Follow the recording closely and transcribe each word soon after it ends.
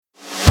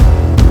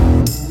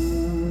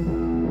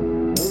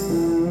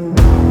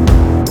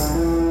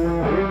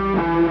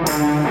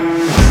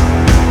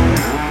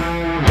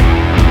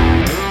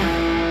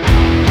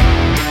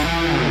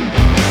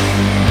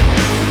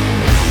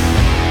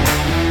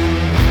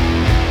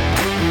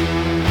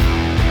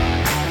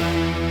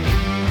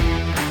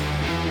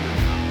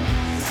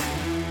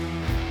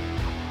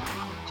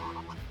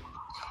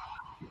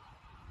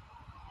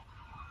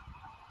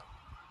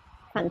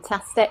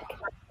Fantastic.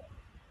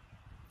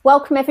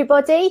 Welcome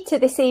everybody to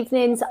this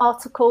evening's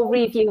article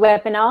review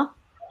webinar.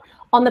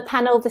 On the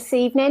panel this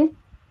evening,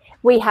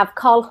 we have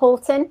Carl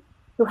Horton,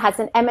 who has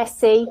an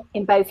MSc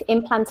in both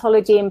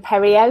implantology and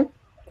perio,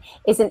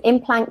 is an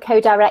implant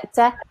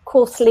co-director,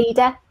 course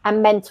leader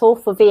and mentor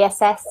for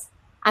VSS,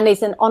 and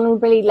is an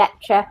honorary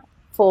lecturer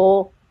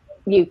for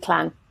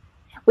UCLan.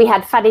 We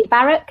had Fadi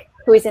Barak,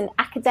 who is an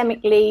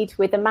academic lead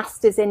with a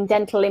master's in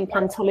dental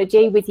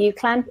implantology with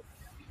UCLan.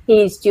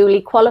 He is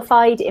duly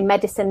qualified in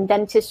medicine and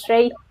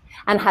dentistry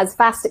and has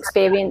vast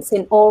experience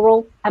in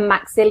oral and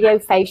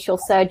maxillofacial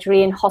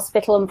surgery in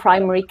hospital and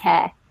primary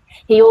care.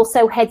 He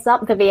also heads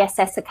up the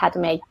VSS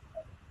Academy.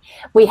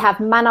 We have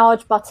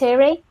Manoj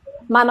Bhatteri.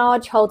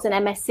 Manoj holds an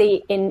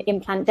MSc in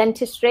implant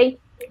dentistry,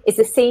 is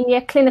a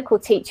senior clinical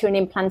teacher in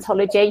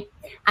implantology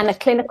and a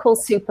clinical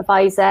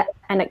supervisor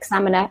and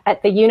examiner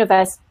at the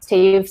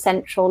University of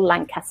Central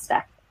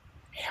Lancaster.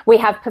 We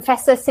have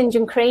Professor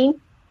Sinjan Kreen.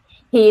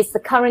 He is the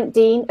current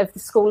Dean of the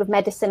School of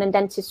Medicine and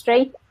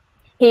Dentistry.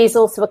 He is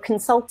also a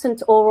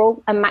consultant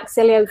oral and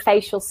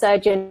maxillofacial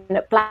surgeon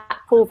at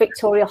Blackpool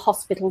Victoria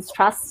Hospitals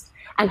Trust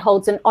and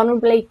holds an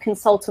honorary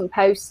consultant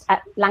post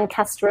at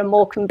Lancaster and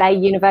Morecambe Bay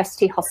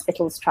University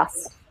Hospitals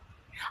Trust.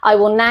 I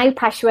will now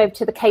pass you over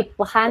to the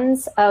capable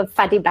hands of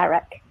Fadi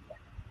Barak.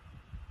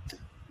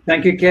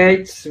 Thank you,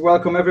 Kate.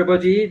 Welcome,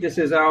 everybody. This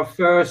is our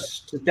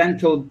first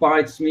Dental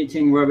Bites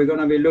meeting where we're going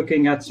to be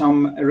looking at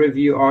some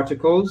review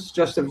articles.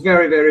 Just a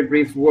very, very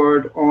brief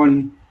word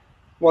on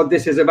what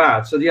this is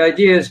about. So the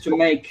idea is to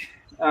make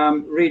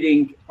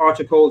reading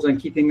articles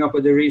and keeping up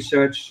with the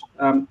research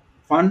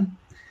fun,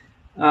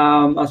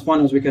 as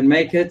fun as we can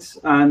make it.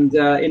 And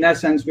in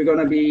essence, we're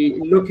going to be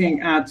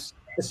looking at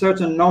a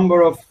certain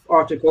number of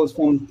articles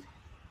from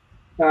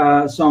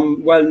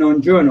some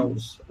well-known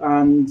journals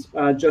and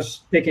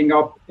just picking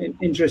up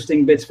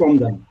interesting bits from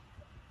them.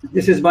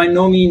 This is by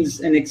no means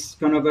an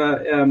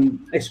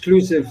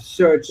exclusive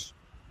search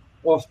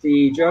of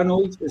the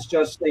journals. It's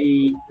just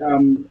the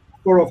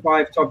 4 or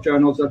 5 top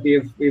journals that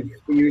we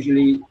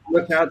usually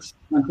look at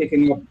and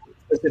picking up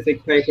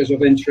specific papers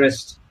of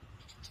interest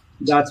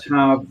that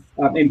have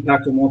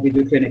impact on what we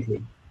do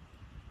clinically.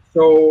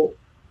 So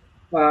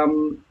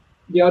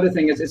the other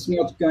thing is it's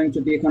not going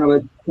to be kind of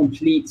a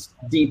complete,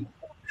 deep,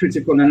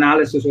 critical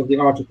analysis of the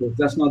articles.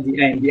 That's not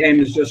the aim. The aim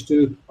is just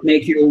to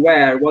make you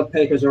aware what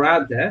papers are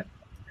out there,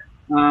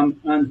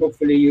 and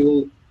hopefully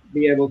you'll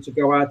be able to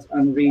go out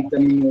and read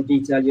them in more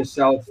detail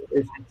yourself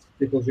if it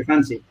tickles your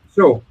fancy.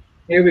 So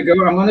here we go.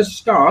 I'm going to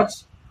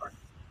start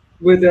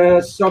with a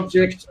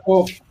subject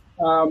of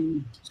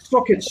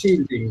socket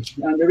shielding,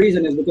 and the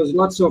reason is because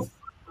lots of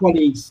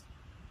colleagues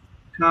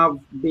have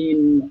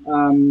been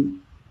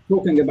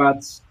talking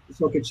about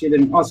socket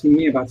shielding, asking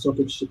me about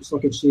socket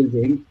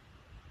shielding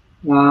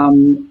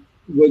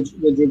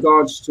with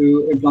regards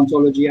to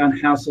implantology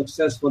and how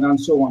successful and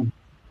so on.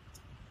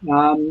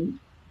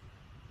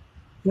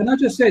 Can I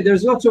just say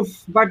there's lots of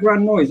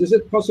background noise? Is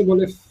it possible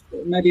if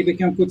maybe we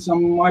can put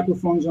some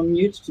microphones on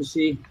mute to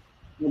see?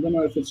 I don't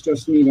know if it's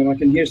just me, but I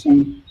can hear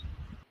some.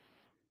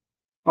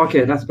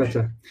 Okay, that's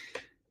better.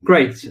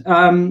 Great.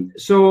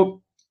 So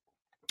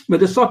with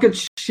the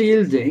socket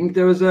shielding,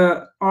 there was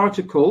an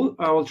article.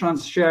 I will try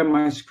and share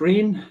my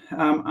screen.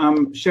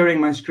 I'm sharing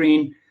my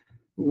screen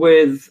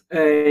with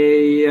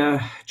a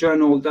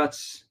journal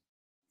that's,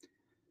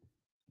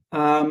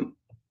 let's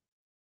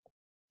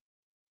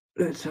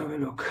have a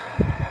look.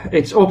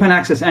 It's open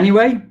access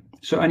anyway,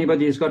 so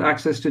anybody has got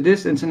access to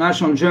this.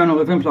 International Journal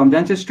of Implant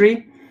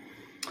Dentistry.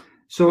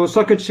 So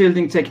socket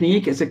shielding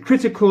technique is a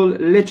critical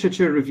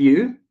literature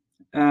review.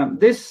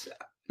 This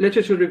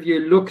literature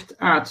review looked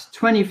at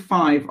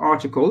 25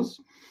 articles,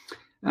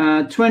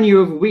 20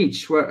 of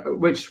which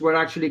were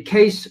actually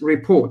case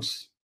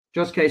reports,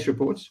 just case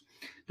reports.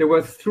 There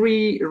were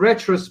 3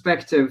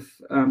 retrospective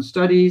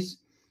studies,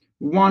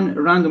 1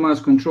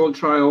 randomized control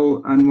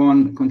trial, and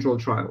 1 control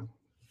trial.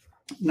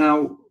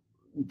 Now,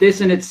 this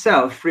in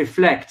itself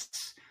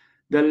reflects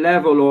the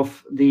level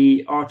of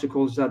the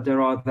articles that there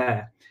are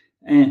there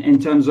in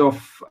terms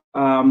of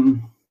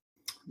the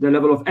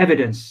level of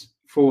evidence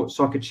for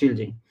socket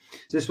shielding.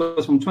 This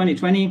was from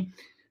 2020.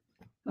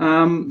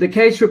 The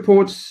case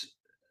reports,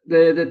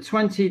 the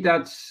 20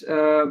 that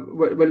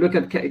we look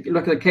at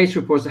the case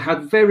reports,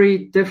 had very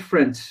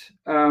different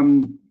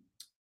kind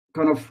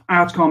of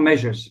outcome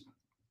measures.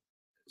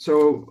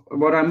 So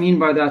what I mean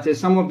by that is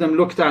some of them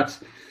looked at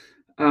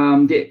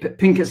the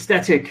pink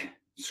aesthetic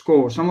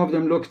score. Some of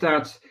them looked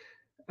at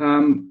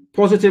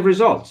positive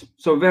results.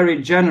 So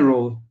very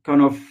general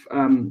kind of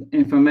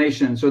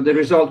information. So the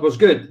result was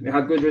good. We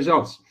had good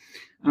results.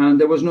 And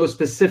there was no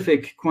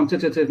specific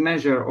quantitative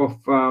measure of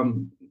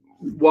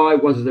why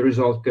was the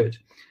result good.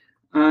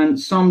 And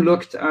some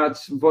looked at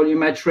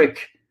volumetric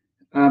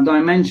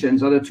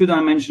dimensions, either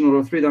 2-dimensional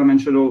or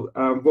 3-dimensional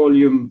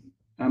volume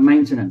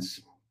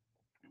maintenance.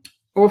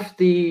 Of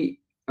the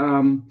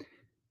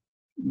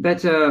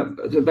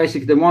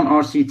basically the one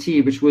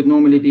RCT, which would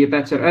normally be a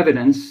better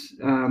evidence,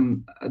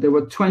 there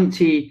were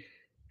 20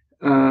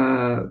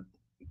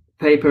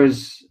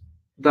 papers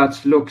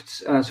that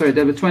looked,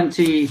 there were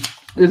 20,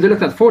 they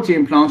looked at 40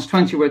 implants,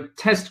 20 were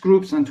test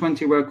groups and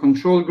 20 were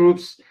control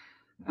groups,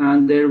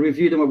 and they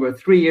reviewed them over a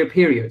 3-year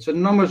period. So the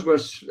numbers were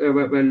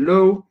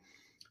low,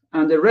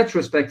 and the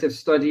retrospective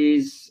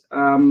studies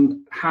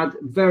had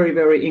very,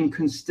 very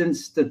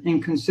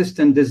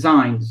inconsistent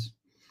designs.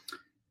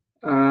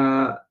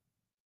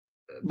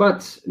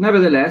 But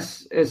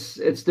nevertheless,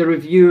 it's the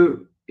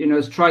review,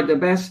 has tried the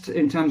best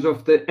in terms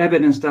of the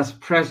evidence that's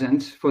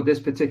present for this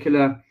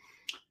particular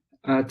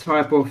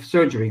type of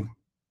surgery.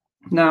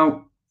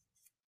 Now,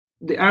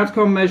 the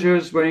outcome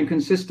measures were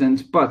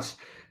inconsistent, but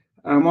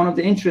one of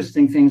the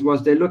interesting things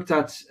was they looked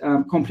at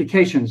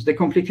complications. The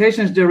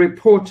complications they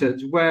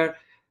reported were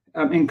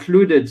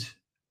included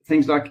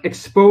things like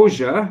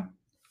exposure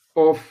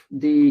of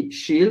the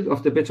shield,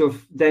 of the bit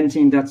of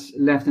dentine that's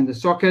left in the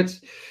socket,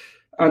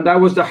 and that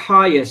was the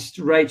highest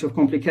rate of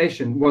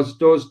complication, was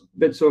those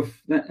bits of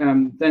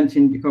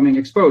dentine becoming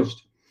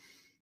exposed.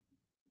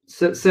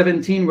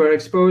 17 were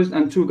exposed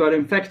and 2 got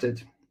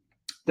infected.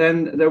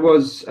 Then there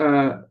was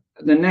the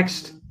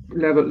next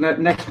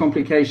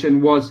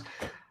complication was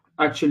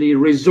actually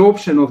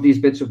resorption of these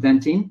bits of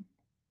dentine.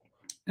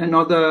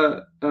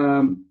 Another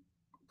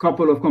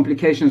couple of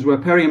complications were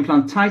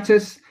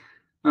peri-implantitis,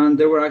 and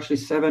there were actually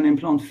 7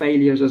 implant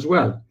failures as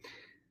well.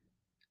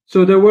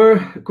 So there were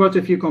quite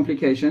a few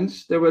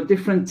complications. There were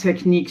different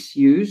techniques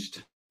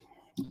used,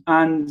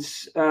 and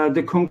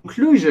the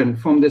conclusion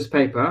from this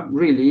paper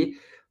really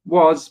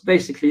was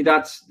basically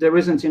that there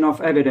isn't enough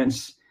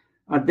evidence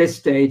at this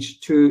stage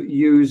to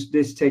use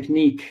this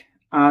technique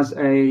as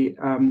a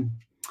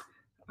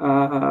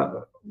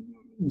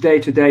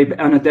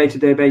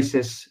day-to-day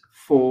basis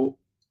for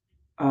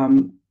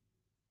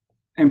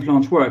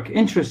implant work.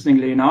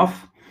 Interestingly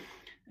enough,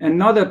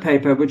 another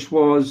paper, which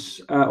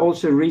was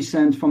also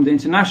recent, from the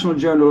International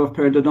Journal of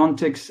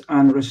Periodontics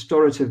and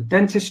Restorative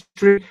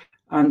Dentistry,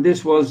 and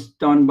this was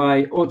done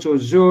by Otto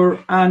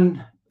Zur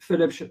and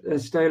Philip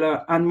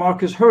Stahler and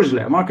Marcus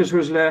Hörsler. Marcus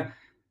Hörsler,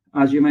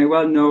 as you may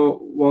well know,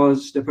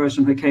 was the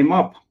person who came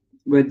up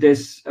with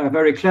this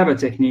very clever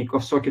technique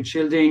of socket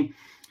shielding.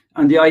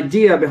 And the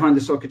idea behind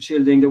the socket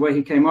shielding, the way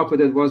he came up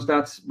with it, was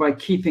that by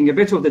keeping a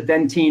bit of the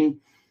dentine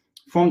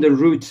from the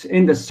root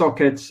in the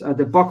socket at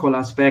the buccal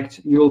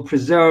aspect, you will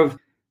preserve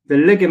the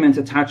ligament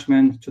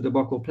attachment to the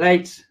buccal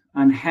plate,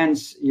 and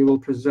hence you will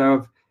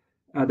preserve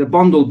the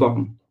bundle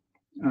bone.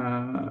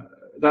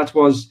 That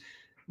was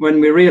when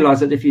we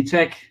realized that if you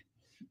take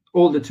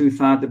all the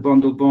tooth out, the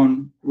bundle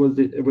bone will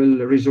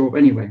resorb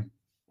anyway.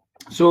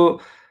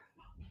 So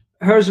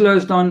Hörsler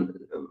has done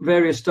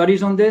various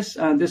studies on this,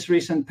 and this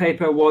recent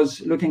paper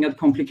was looking at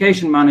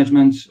complication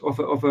management of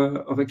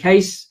a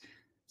case,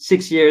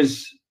 6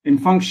 years in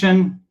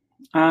function.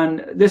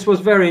 And this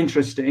was very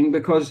interesting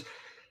because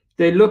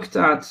they looked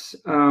at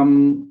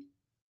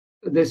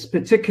this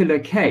particular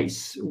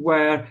case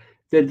where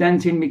the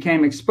dentine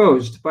became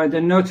exposed, but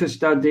they noticed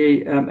that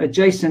the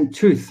adjacent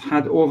tooth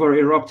had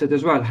over-erupted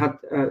as well,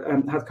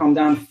 had come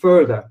down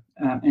further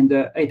in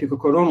the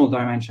apicocoronal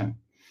dimension.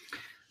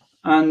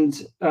 And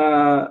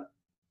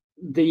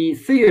the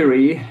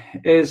theory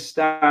is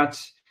that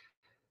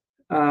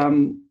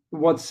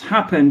what's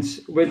happened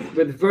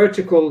with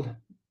vertical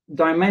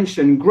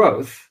dimension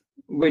growth,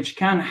 which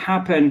can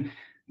happen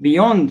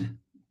beyond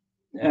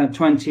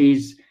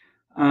 20s,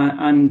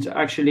 and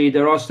actually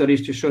there are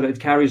studies to show that it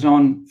carries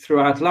on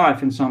throughout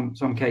life in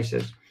some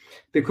cases.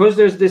 Because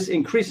there's this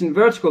increase in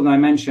vertical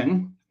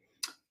dimension,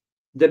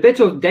 the bit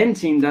of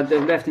dentine that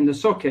they've left in the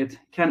socket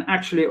can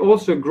actually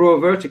also grow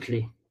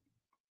vertically,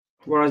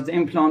 whereas the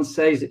implant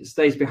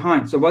stays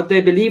behind. So what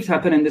they believed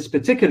happened in this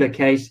particular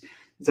case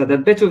is that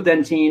that bit of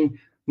dentine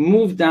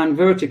moved down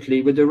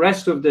vertically with the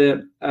rest of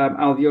the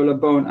alveolar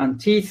bone and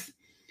teeth,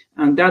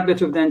 and that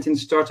bit of dentine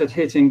started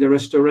hitting the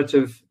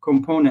restorative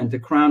component, the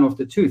crown of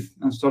the tooth,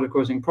 and started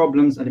causing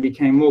problems, and it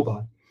became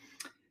mobile.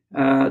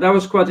 That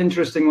was quite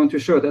interesting one to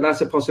show that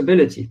that's a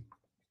possibility.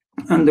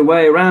 And the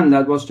way around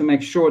that was to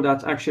make sure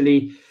that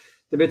actually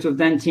the bit of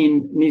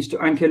dentine needs to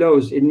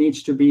ankylose. It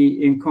needs to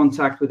be in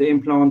contact with the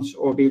implants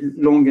or be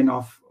long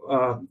enough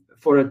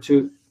for it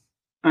to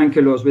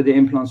ankylose with the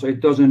implant so it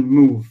doesn't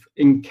move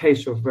in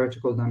case of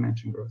vertical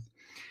dimension growth.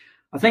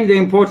 I think the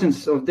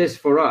importance of this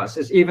for us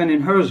is even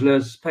in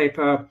Hörsler's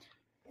paper,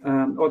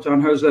 Otto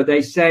and Hörsler,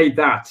 they say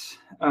that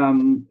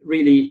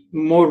really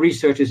more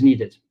research is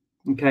needed.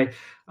 Okay,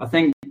 I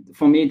think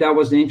for me that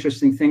was the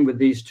interesting thing with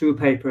these 2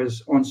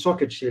 papers on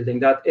socket shielding,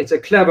 that it's a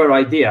clever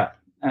idea,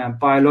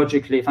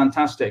 biologically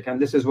fantastic,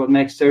 and this is what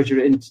makes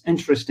surgery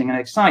interesting and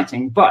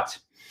exciting, but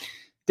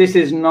this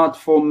is not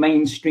for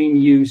mainstream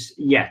use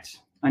yet.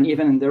 And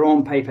even in their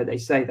own paper they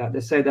say that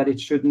it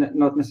should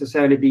not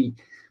necessarily be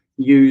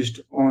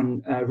used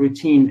on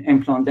routine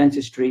implant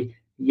dentistry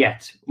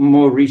yet.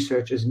 More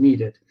research is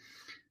needed,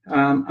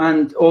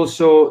 and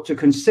also to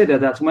consider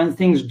that when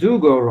things do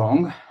go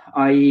wrong,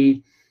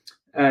 i.e.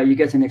 you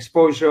get an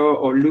exposure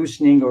or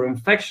loosening or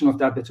infection of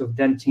that bit of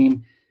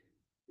dentine,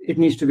 it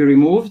needs to be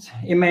removed.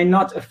 It may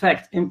not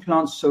affect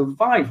implant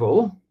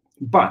survival,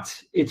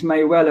 but it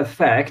may well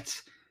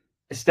affect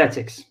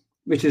aesthetics.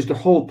 which is the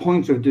whole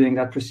point of doing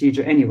that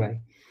procedure anyway.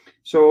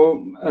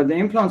 So the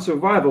implant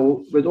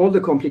survival, with all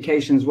the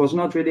complications, was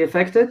not really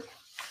affected,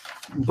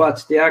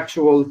 but the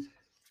actual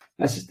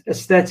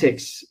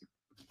aesthetics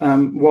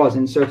was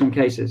in certain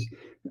cases.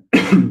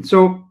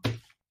 So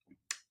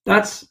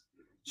that's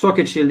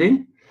socket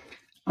shielding.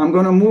 I'm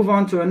going to move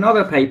on to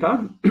another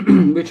paper,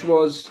 which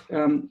was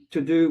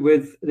to do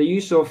with the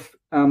use of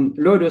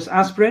low-dose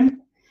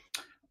aspirin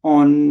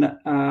on,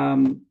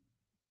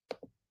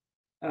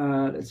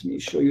 let me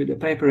show you the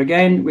paper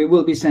again. We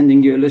will be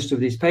sending you a list of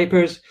these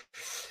papers,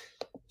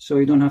 so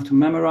you don't have to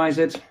memorize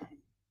it.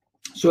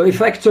 So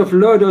effects of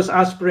low-dose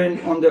aspirin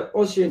on the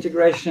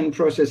osseointegration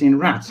process in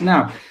rats.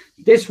 Now,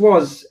 this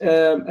was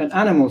an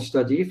animal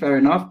study, fair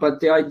enough, but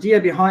the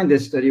idea behind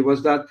this study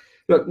was that,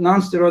 look,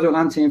 non-steroidal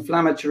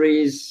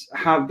anti-inflammatories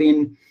have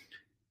been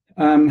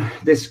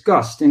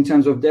discussed in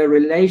terms of their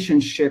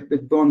relationship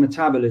with bone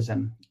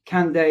metabolism.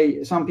 Can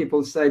they, some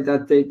people say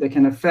that they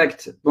can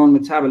affect bone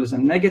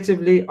metabolism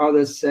negatively,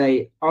 others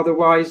say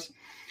otherwise.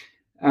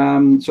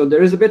 So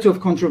there is a bit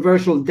of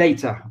controversial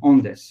data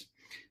on this.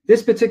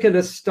 This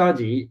particular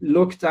study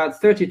looked at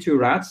 32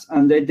 rats,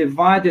 and they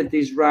divided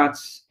these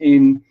rats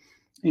in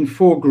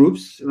 4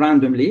 groups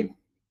randomly.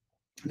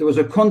 There was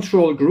a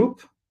control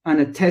group and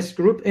a test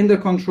group. In the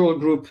control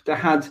group, they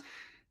had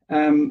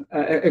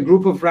a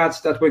group of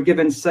rats that were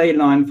given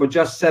saline for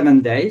just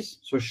 7 days,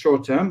 so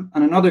short term,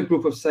 and another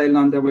group of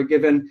saline that were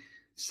given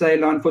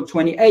saline for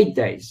 28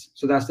 days,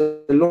 so that's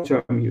the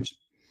long-term use.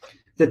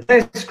 The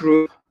test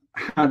group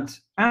had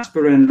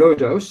aspirin low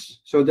dose,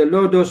 so the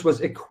low dose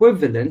was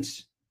equivalent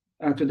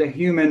to the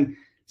human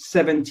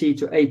 70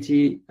 to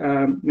 80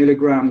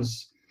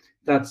 milligrams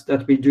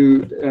that we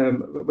do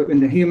in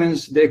the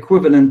humans. The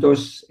equivalent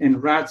dose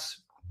in rats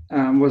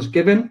was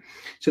given.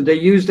 So they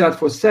used that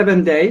for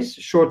 7 days,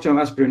 short-term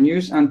aspirin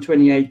use, and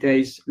 28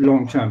 days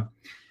long-term.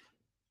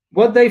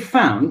 What they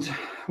found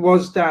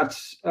was that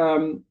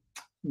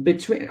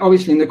between,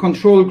 obviously in the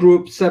control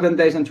group, 7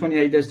 days and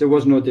 28 days, there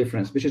was no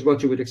difference, which is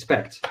what you would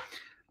expect.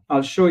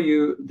 I'll show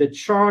you the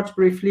chart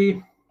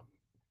briefly.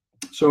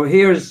 So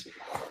here's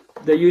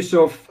the use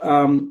of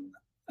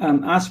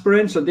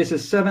aspirin. So this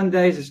is 7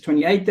 days, it's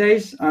 28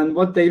 days. And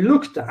what they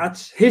looked at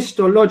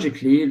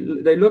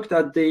histologically, they looked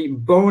at the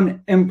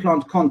bone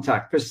implant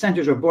contact,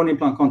 percentage of bone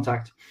implant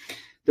contact.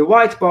 The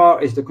white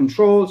bar is the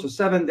control, so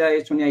 7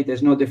 days, 28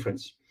 days, no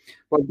difference.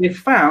 What they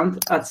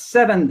found at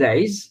 7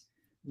 days,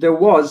 there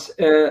was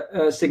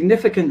a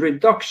significant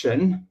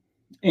reduction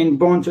in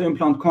bone to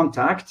implant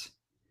contact,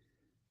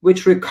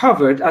 which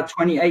recovered at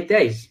 28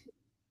 days.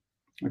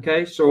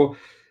 Okay, so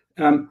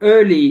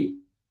early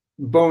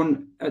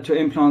bone to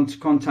implant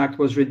contact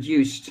was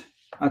reduced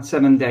at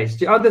 7 days.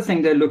 The other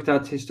thing they looked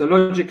at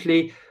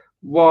histologically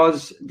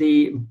was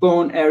the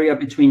bone area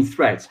between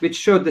threads, which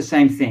showed the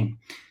same thing.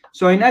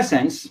 So in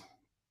essence,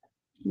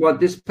 what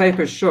this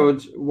paper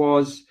showed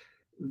was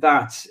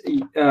that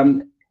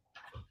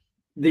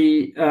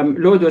the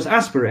low-dose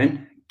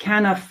aspirin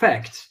can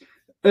affect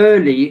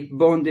early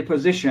bone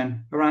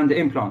deposition around the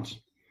implant,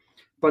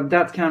 but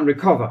that can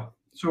recover.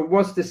 So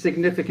what's the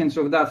significance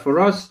of that for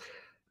us?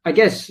 I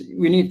guess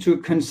we need to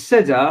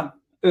consider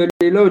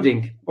early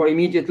loading or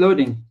immediate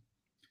loading.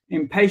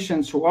 In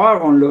patients who are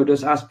on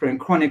low-dose aspirin,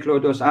 chronic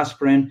low-dose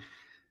aspirin,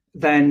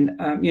 then,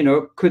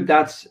 could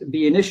that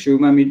be an issue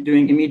when we're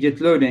doing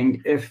immediate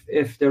loading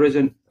if there is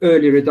an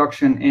early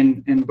reduction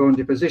in bone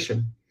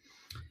deposition?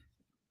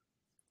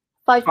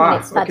 5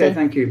 minutes, Fadi. Okay,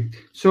 thank you.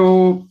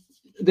 So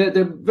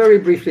the very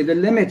briefly, the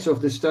limits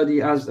of the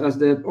study, as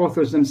the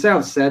authors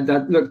themselves said,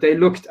 that they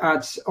looked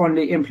at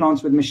only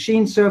implants with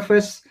machine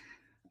surface,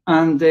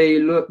 and they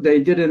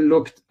didn't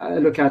look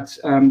at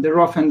the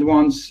rough-end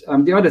ones.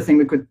 The other thing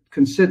we could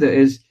consider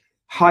is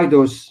higher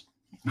dose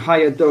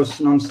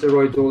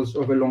non-steroidals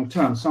over long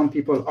term. Some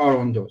people are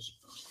on those.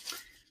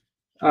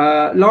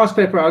 Last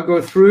paper I'll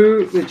go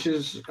through, which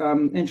is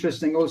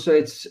interesting also.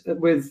 It's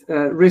with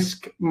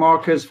risk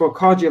markers for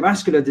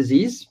cardiovascular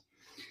disease.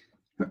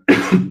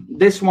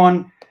 This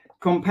one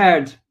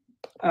compared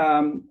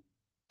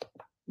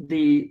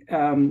the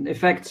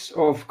effects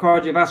of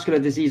cardiovascular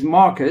disease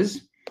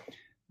markers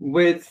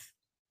with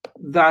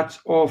that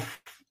of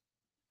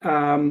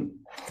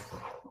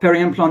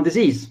peri-implant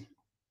disease.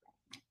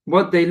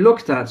 What they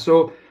looked at,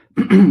 so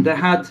they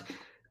had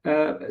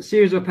a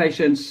series of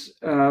patients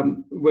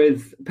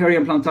with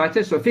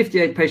peri-implantitis. So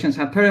 58 patients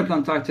had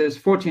peri-implantitis,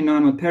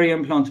 49 with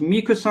peri-implant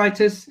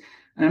mucositis,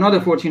 and another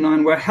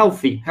 49 were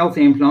healthy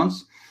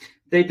implants.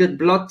 They did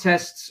blood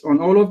tests on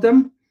all of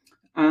them,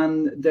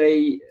 and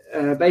they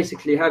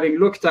basically, having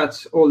looked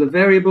at all the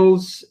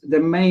variables, the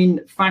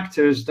main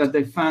factors that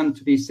they found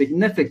to be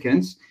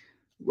significant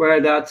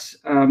were that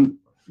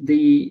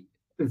the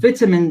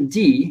vitamin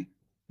D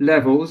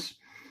levels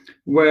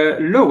were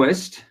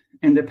lowest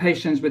in the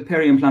patients with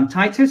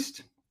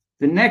peri-implantitis.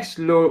 The next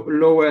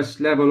lowest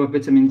level of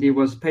vitamin D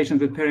was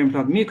patients with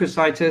peri-implant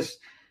mucositis.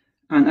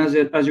 And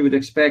as you would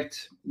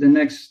expect, the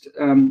next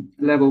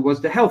level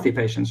was the healthy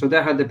patients. So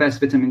they had the best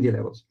vitamin D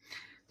levels.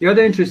 The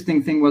other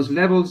interesting thing was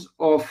levels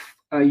of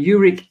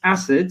uric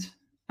acid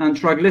and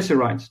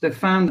triglycerides. They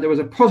found there was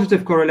a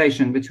positive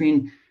correlation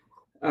between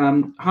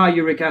high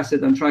uric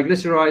acid and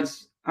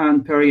triglycerides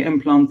and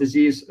peri-implant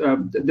disease.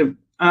 The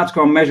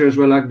outcome measures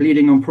were like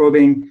bleeding on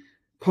probing,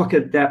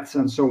 pocket depth,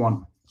 and so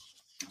on.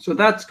 So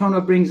that kind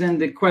of brings in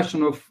the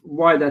question of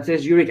why that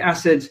is. Uric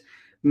acid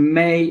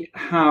may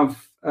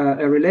have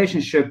a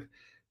relationship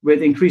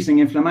with increasing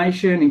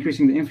inflammation,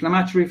 increasing the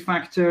inflammatory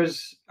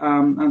factors,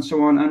 and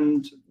so on.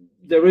 And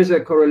there is a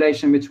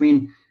correlation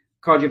between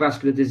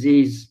cardiovascular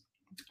disease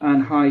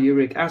and high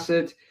uric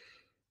acid.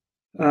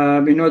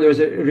 We know there's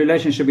a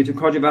relationship between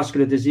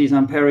cardiovascular disease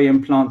and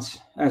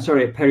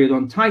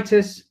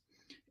periodontitis.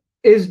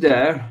 Is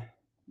there,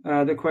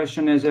 the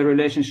question is, a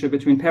relationship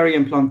between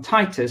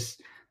periimplantitis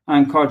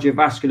and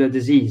cardiovascular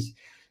disease?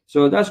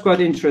 So that's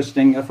quite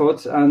interesting, I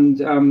thought, and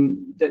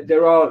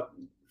there are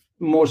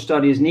more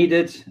studies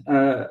needed.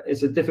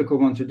 It's a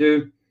difficult one to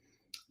do.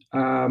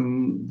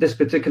 This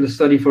particular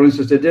study, for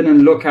instance, they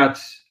didn't look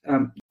at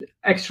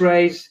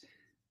X-rays.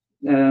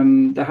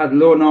 They had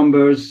low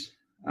numbers,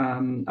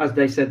 as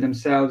they said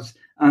themselves.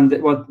 And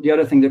what the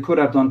other thing they could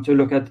have done to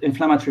look at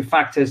inflammatory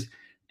factors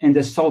in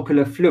the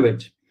sulcular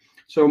fluid.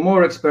 So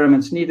more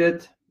experiments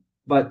needed,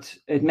 but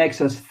it makes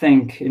us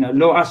think,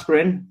 low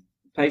aspirin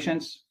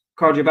patients,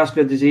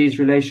 cardiovascular disease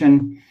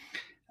relation,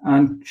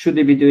 and should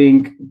they be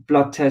doing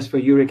blood tests for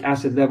uric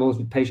acid levels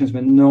with patients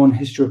with known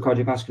history of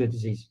cardiovascular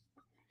disease?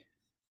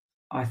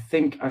 I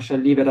think I shall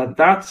leave it at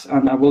that,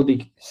 and I will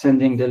be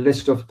sending the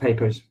list of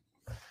papers.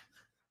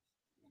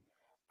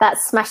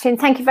 That's smashing.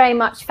 Thank you very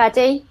much,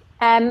 Fadi.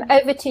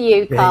 Over to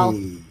you, Carl.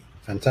 Hey,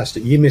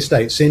 fantastic. You missed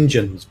out St.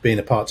 John's being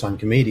a part-time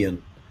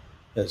comedian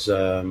as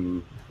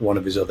one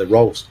of his other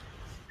roles.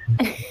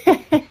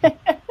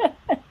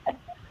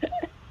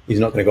 He's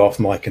not going to go off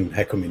mic and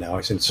heckle me now.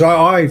 I said, so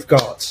I've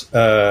got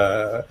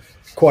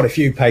quite a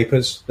few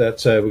papers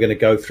that we're going to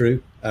go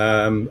through.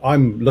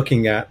 I'm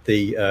looking at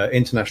the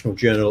International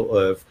Journal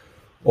of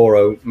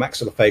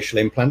Oromaxillofacial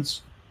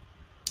Implants,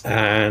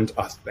 and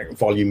I think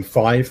volume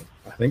 5,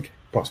 I think,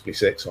 possibly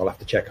 6. I'll have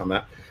to check on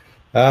that.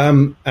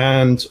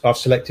 And I've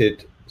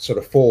selected sort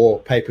of 4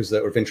 papers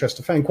that were of interest.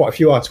 I found quite a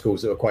few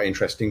articles that were quite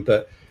interesting,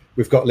 but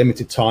we've got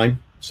limited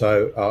time,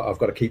 so I've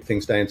got to keep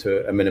things down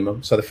to a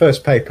minimum. So the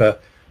first paper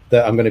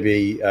that I'm going to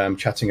be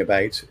chatting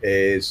about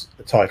is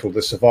titled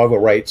 "The Survival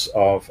Rates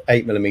of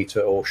 8mm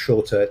or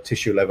Shorter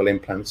Tissue Level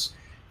Implants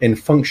in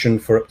Function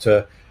for Up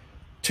to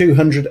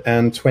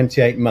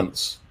 228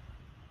 Months."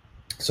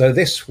 So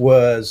this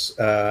was,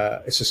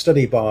 it's a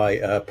study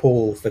by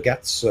Paul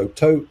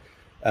Fagazotto,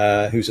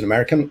 who's an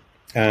American,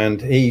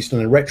 and he's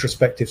done a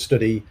retrospective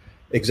study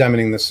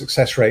examining the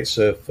success rates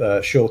of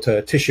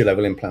shorter tissue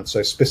level implants,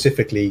 so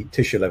specifically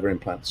tissue level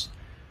implants,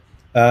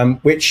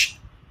 which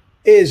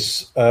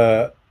is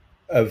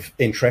of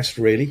interest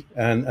really.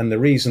 And the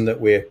reason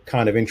that we're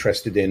kind of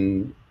interested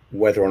in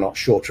whether or not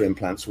shorter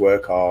implants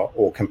work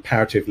or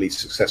comparatively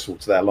successful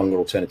to their longer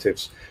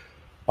alternatives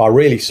are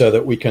really so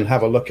that we can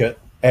have a look at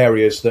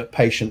areas that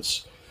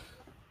patients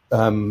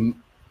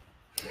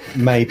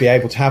may be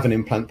able to have an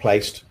implant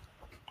placed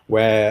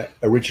where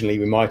originally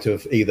we might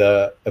have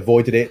either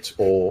avoided it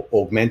or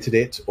augmented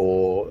it,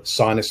 or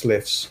sinus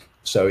lifts,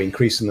 so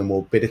increasing the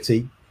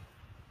morbidity.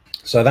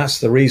 So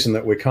that's the reason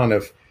that we're kind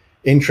of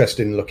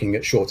interested in looking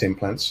at short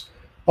implants.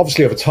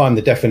 Obviously, over time,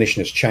 the definition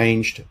has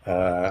changed,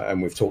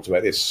 and we've talked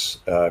about this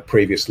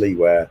previously,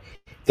 where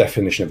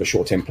definition of a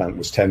short implant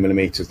was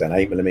 10mm, then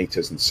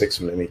 8mm, and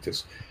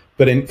 6mm.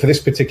 But for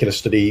this particular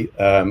study,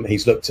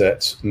 he's looked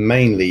at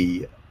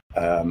mainly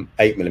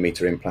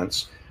 8mm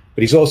implants,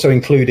 but he's also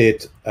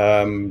included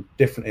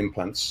different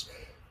implants,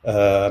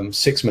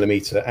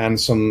 6mm and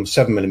some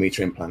 7mm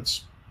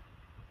implants.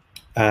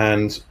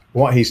 And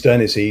what he's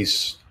done is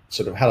he's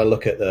sort of had a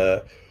look at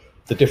the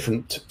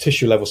different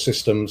tissue level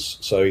systems.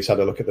 So he's had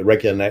a look at the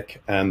regular neck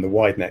and the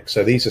wide neck.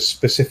 So these are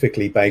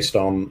specifically based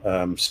on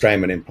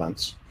Straumann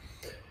implants.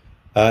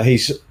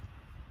 He's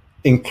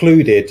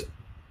included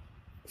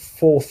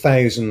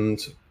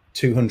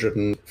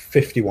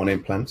 4,251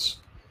 implants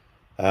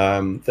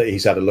that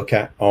he's had a look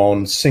at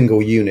on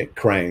single unit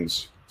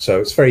crowns.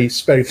 So it's very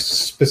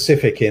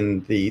specific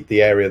in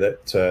the area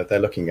that they're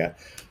looking at.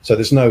 So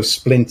there's no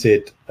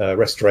splinted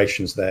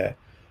restorations there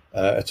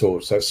at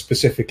all. So it's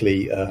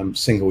specifically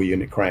single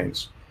unit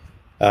crowns,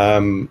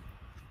 and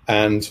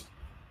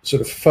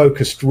sort of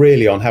focused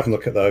really on having a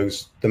look at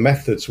those. The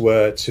methods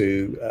were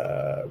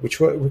which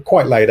were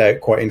quite laid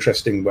out, quite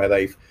interesting, where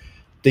they've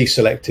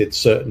deselected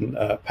certain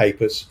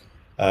papers.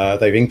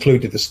 They've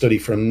included the study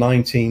from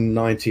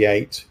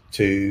 1998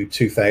 to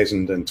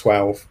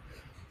 2012.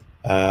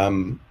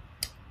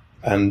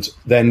 And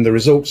then the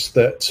results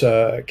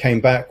that came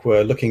back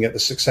were looking at the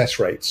success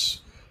rates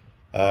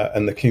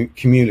and the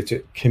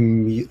cumulative, I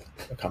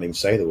can't even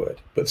say the word,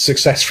 but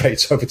success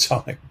rates over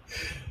time.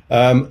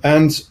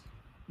 And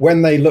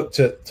when they looked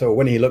at, or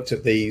when he looked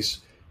at these,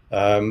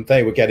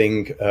 they were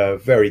getting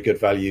very good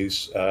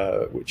values,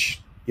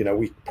 which, you know,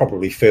 we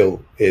probably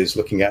feel is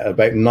looking at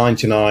about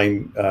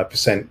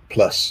 99%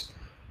 plus.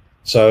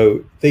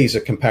 So these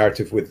are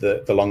comparative with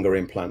the longer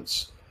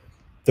implants.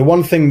 The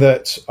one thing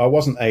that I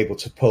wasn't able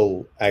to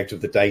pull out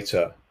of the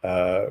data,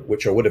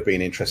 which I would have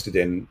been interested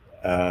in,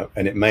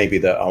 and it may be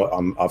that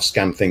I've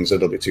scanned things a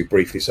little bit too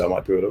briefly, so it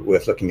might be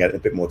worth looking at it in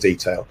a bit more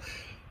detail,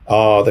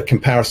 are the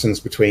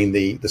comparisons between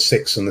the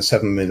 6 and the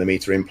 7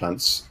 millimeter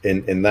implants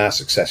in their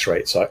success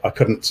rates. I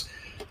couldn't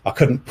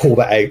pull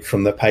that out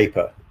from the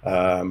paper,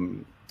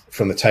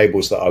 from the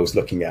tables that I was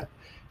looking at,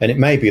 and it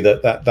may be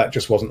that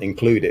just wasn't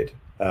included.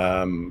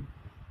 I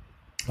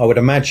would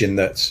imagine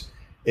that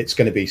it's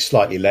going to be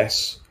slightly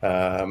less.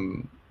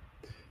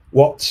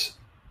 What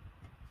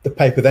the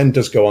paper then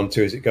does go on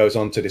to is it goes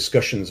on to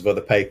discussions of other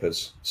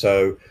papers.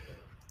 So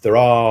there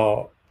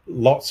are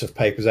lots of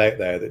papers out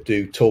there that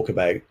do talk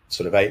about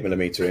sort of 8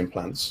 millimeter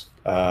implants,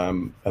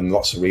 and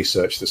lots of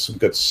research. There's some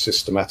good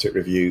systematic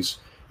reviews.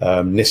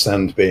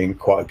 Nissan being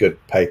quite a good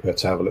paper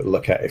to have a little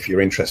look at if you're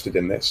interested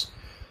in this.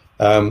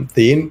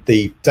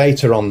 The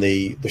data on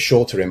the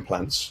shorter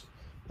implants,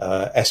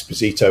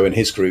 Esposito and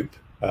his group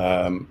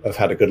have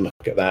had a good look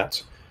at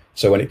that.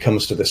 So when it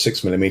comes to the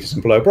 6 millimeters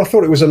and below, but I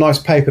thought it was a nice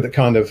paper that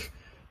kind of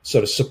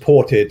sort of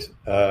supported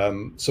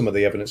some of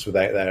the evidence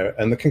without there,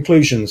 and the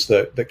conclusions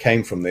that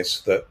came from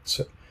this,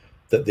 that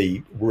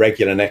the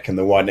regular neck and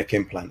the wide neck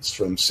implants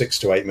from 6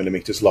 to 8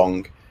 millimeters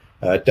long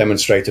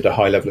demonstrated a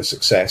high level of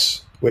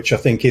success, which I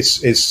think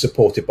is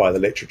supported by the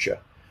literature.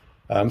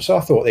 So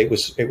I thought it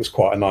was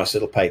quite a nice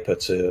little paper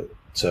to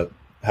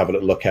have a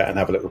little look at and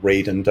have a little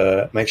read, and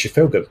makes you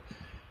feel good.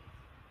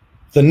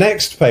 The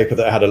next paper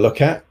that I had a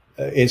look at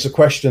is a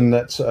question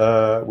that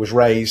was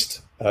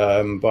raised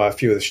by a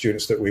few of the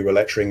students that we were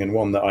lecturing, and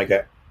one that I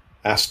get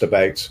asked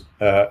about,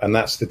 and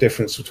that's the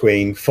difference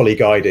between fully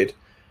guided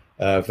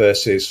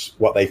versus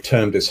what they've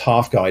termed as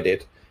half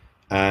guided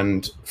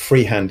and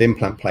freehand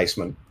implant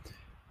placement.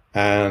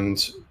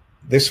 And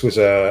this was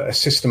a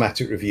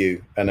systematic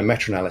review and a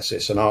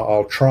meta-analysis, and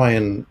I'll try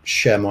and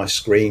share my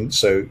screen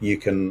so you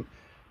can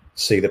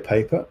see the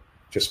paper.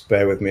 Just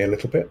bear with me a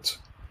little bit.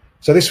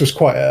 So this was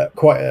quite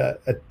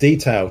a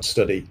detailed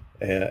study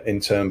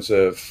in terms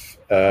of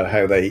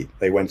how they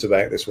went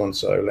about this one.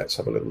 So let's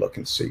have a little look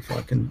and see if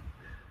I can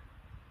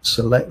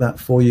select that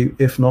for you.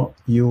 If not,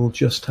 you'll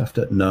just have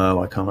to,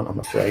 no, I can't, I'm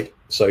afraid.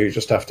 So you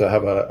just have to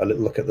have a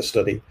little look at the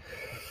study.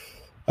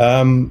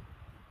 But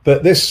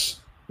this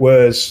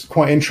was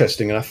quite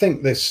interesting. And I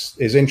think this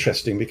is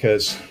interesting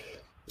because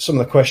some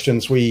of the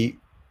questions we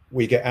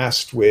get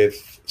asked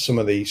with some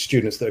of the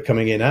students that are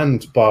coming in,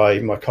 and by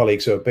my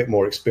colleagues who are a bit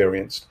more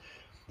experienced,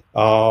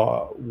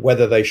 are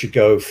whether they should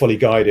go fully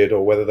guided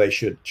or whether they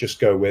should just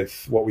go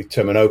with what we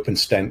term an open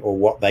stent, or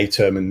what they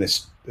term in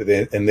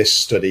this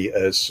study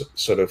as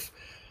sort of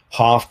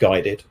half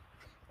guided.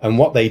 And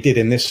what they did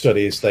in this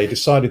study is they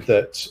decided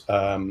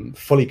that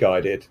fully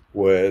guided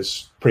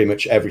was pretty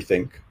much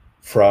everything,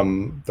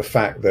 from the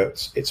fact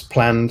that it's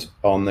planned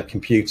on the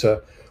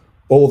computer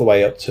all the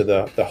way up to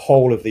the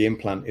whole of the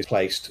implant is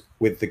placed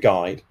with the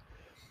guide.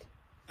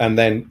 And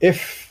then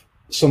if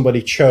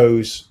somebody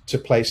chose to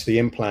place the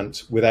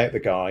implant without the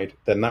guide,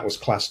 then that was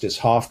classed as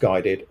half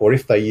guided, or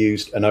if they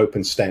used an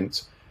open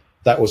stent,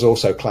 that was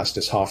also classed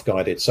as half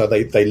guided. So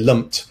they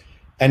lumped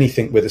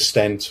anything with a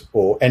stent,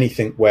 or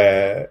anything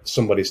where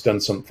somebody's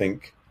done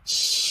something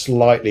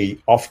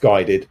slightly off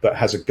guided but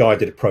has a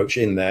guided approach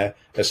in there,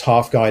 as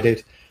half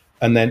guided,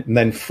 and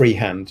then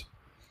freehand.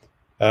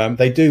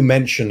 They do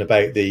mention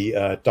about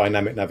the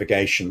dynamic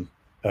navigation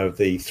of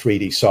the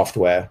 3D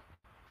software,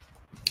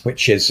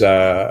 which is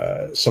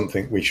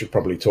something we should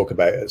probably talk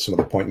about at some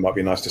other point. It might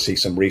be nice to see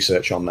some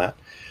research on that.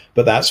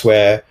 But that's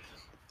where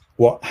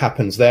what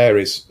happens there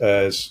is,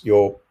 as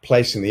you're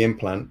placing the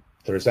implant,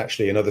 there is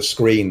actually another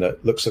screen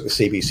that looks at the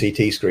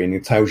CBCT screen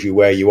and tells you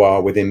where you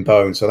are within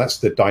bone. So that's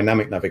the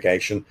dynamic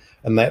navigation.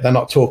 And they're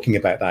not talking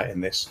about that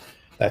in this.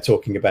 They're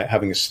talking about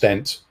having a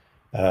stent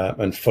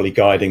and fully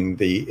guiding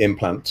the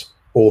implant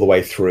all the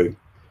way through.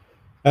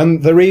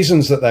 And the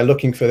reasons that they're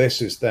looking for this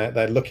is that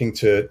they're looking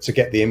to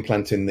get the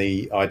implant in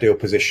the ideal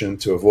position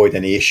to avoid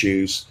any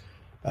issues.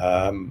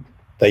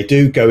 They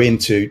do go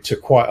into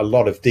quite a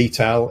lot of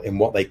detail in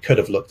what they could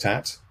have looked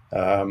at.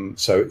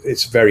 So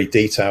it's very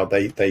detailed.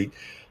 They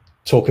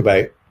talk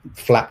about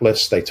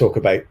flapless, they talk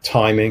about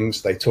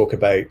timings, they talk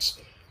about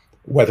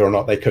whether or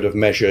not they could have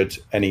measured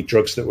any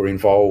drugs that were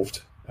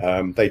involved.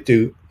 They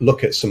do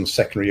look at some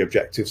secondary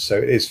objectives, so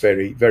it is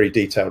very, very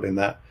detailed in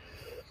that.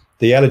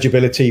 The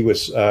eligibility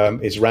is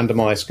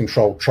randomized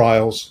controlled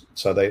trials,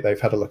 so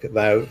they've had a look at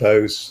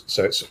those.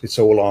 So it's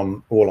all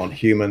on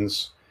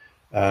humans,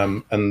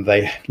 and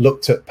they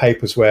looked at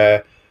papers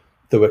where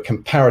there were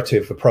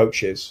comparative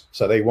approaches.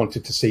 So they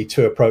wanted to see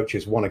two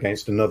approaches, one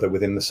against another,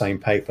 within the same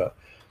paper.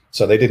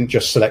 So they didn't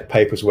just select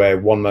papers where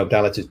one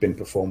modality has been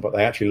performed, but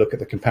they actually look at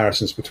the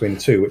comparisons between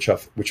the two, which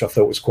I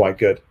thought was quite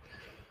good.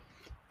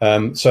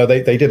 So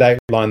they did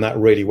outline that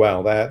really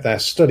well. Their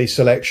study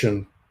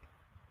selection,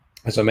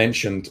 as I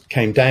mentioned,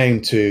 came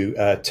down to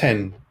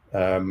 10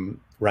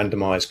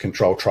 randomized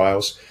control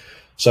trials.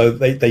 So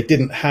they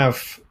didn't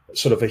have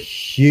sort of a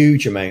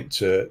huge amount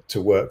to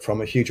work from,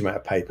 a huge amount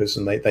of papers,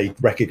 and they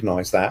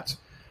recognize that.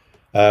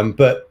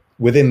 But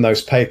within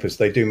those papers,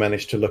 they do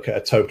manage to look at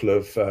a total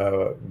of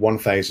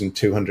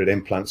 1,200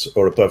 implants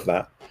or above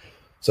that.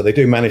 So they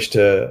do manage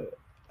to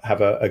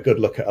have a good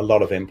look at a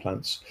lot of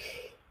implants.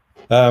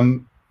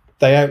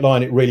 They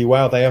outline it really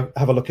well. They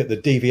have a look at the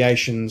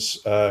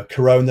deviations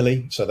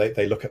coronally. So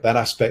they look at that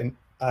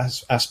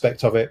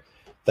aspect of it.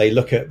 They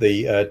look at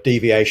the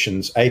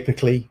deviations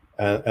apically,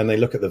 and they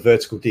look at the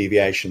vertical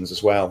deviations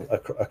as well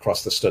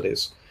across the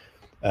studies.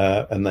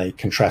 And they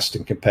contrast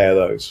and compare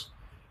those.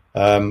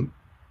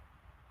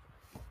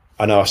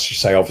 I know I should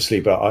say obviously,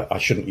 but I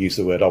shouldn't use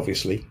the word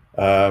obviously.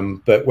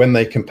 But when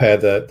they compare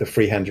the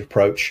freehand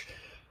approach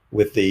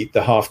with the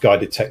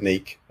half-guided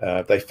technique,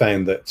 they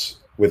found that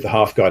with the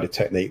half-guided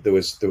technique, there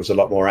was a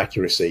lot more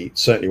accuracy,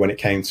 certainly when it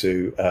came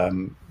to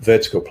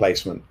vertical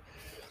placement,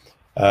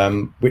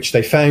 which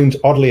they found,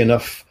 oddly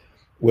enough,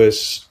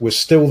 was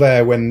still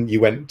there when you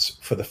went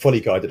for the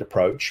fully guided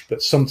approach,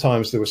 but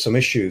sometimes there were some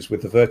issues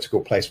with the vertical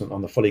placement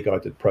on the fully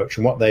guided approach.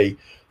 And what they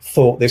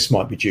thought this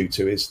might be due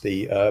to is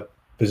the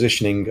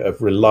positioning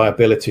of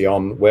reliability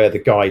on where the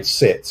guide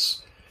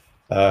sits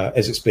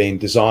as it's being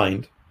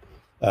designed.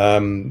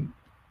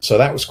 So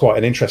that was quite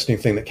an interesting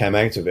thing that came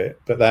out of it.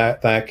 But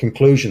their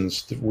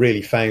conclusions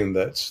really found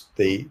that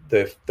the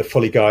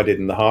fully guided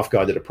and the half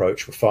guided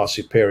approach were far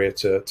superior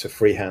to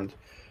freehand,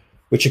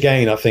 which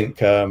again, I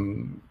think,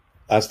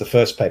 as the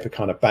first paper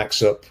kind of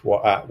backs up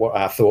what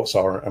our thoughts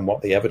are and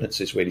what the evidence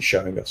is really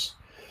showing us.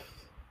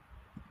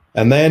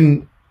 And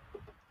then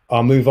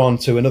I'll move on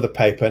to another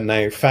paper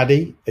now.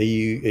 Fadi, are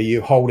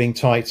you holding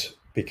tight,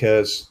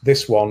 because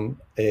this one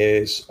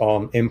is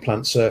on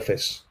implant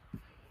surface.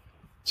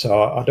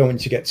 So I don't want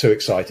you to get too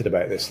excited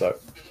about this though.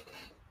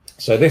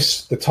 So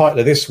the title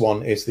of this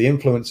one is The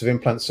Influence of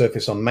Implant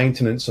Surface on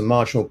Maintenance and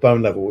Marginal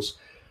Bone Levels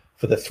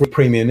for the 3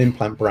 premium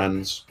implant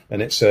brands.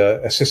 And it's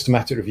a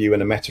systematic review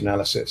and a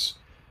meta-analysis.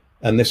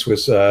 And this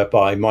was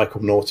by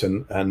Michael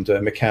Norton and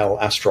Mikhail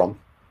Astron.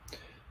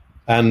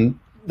 And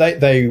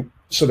they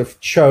sort of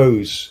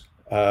chose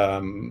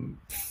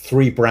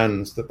 3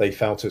 brands that they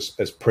felt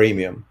as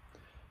premium.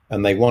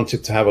 And they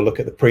wanted to have a look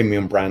at the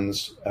premium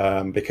brands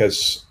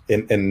because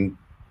in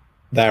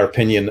their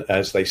opinion,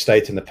 as they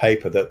state in the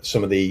paper, that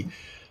some of the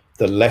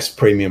less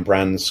premium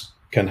brands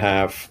can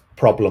have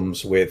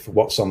problems with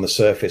what's on the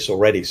surface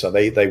already. So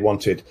they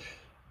wanted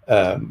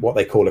what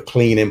they call a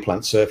clean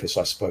implant surface,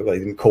 I suppose. They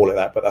didn't call it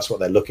that, but that's what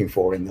they're looking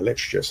for in the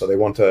literature. So they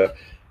want an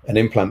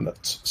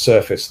implant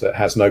surface that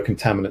has no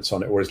contaminants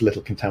on it, or as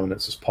little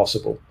contaminants as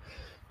possible.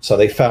 So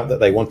they felt that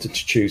they wanted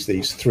to choose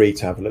these 3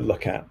 to have a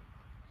look at.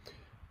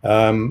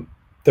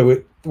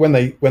 When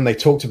they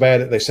talked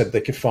about it, they said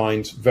they could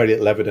find very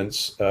little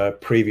evidence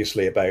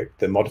previously about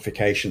the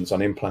modifications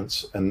on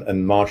implants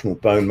and marginal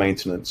bone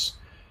maintenance,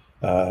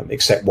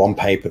 except one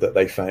paper that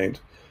they found.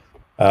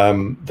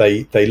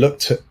 They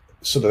looked at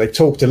they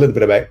talked a little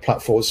bit about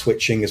platform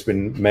switching has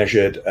been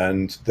measured,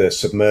 and the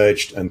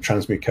submerged and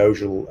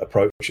transmucosal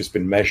approach has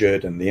been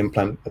measured, and the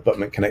implant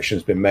abutment connection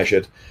has been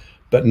measured,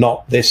 but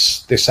not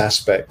this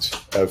aspect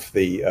of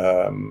the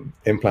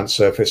implant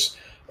surface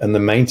and the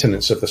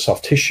maintenance of the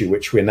soft tissue,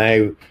 which we're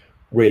now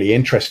really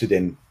interested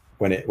in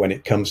when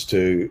it comes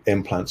to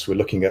implants. We're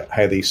looking at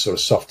how these sort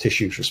of soft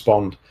tissues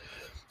respond.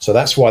 So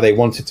that's why they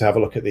wanted to have a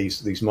look at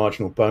these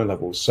marginal bone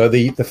levels. So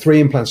the 3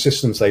 implant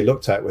systems they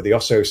looked at were the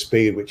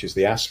OsseoSpeed, which is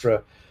the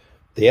Astra,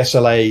 the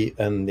SLA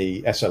and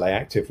the SLA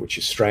Active, which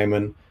is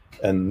Straumann,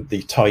 and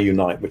the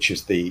TiUnite, which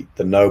is the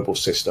Noble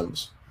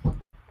systems.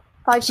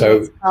 5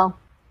 minutes.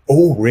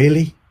 Oh,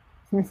 really?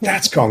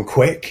 That's gone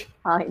quick.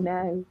 I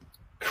know.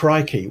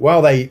 Crikey.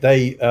 Well, they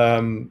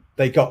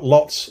got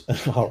lots.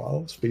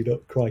 I'll speed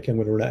up. Crikey, I'm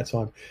going to run out of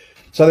time.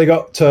 So they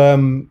got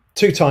 2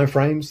 time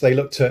frames. They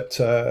looked at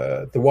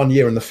the 1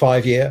 year and the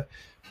 5 year,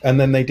 and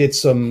then they did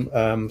some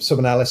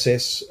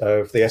analysis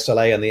of the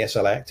SLA and the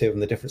SLA Active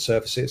and the different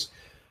surfaces.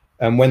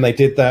 And when they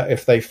did that,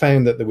 if they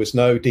found that there was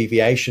no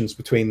deviations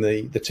between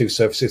the 2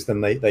 surfaces, then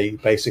they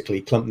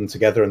basically clumped them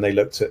together, and they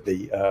looked at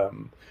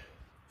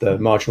the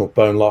marginal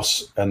bone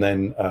loss, and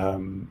then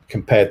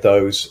compared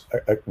those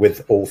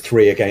with all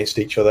 3 against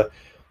each other.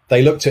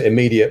 They looked at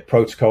immediate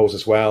protocols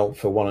as well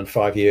for 1 and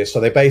 5 years.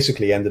 So they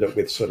basically ended up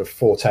with sort of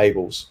 4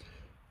 tables,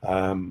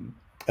 and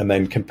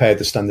then compared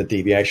the standard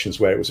deviations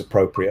where it was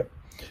appropriate.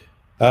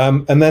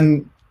 And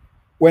then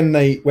when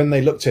they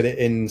looked at it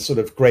in sort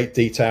of great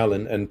detail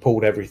and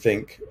pulled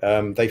everything,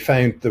 they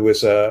found there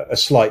was a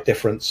slight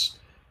difference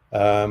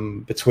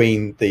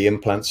between the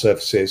implant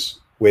surfaces,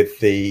 with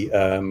the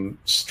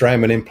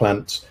Straumann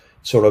implant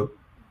sort of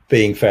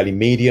being fairly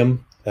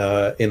medium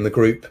in the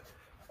group,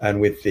 and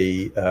with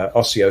the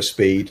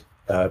OsseoSpeed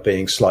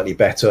being slightly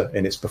better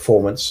in its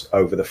performance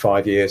over the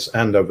 5 years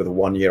and over the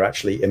 1 year,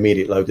 actually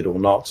immediate loaded or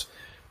not,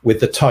 with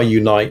the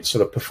TiUnite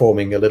sort of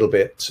performing a little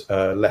bit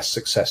less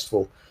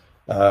successful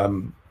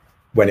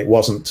when it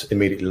wasn't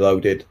immediately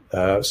loaded,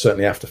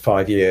 certainly after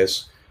 5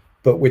 years.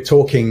 But we're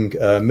talking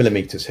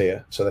millimeters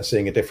here, so they're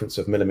seeing a difference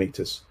of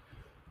millimeters.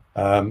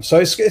 So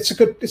it's a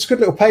good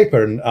little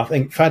paper, and I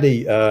think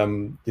Fadi,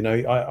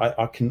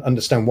 I can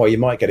understand why you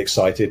might get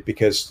excited,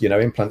 because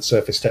implant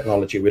surface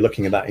technology, we're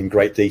looking at that in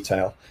great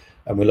detail,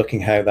 and we're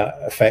looking how that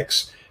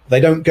affects. They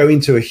don't go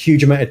into a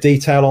huge amount of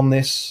detail on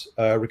this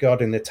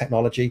regarding the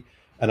technology,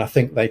 and I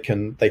think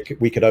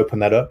we could open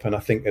that up, and I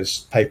think as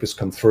papers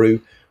come through,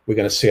 we're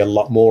going to see a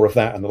lot more of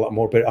that and a lot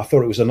more. But I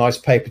thought it was a nice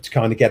paper to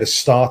kind of get us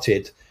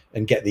started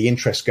and get the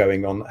interest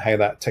going on how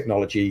that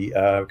technology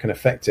can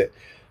affect it.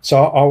 So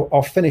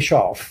I'll finish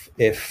off,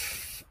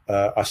 if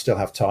I still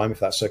have time, if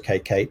that's okay,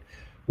 Kate,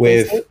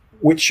 with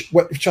which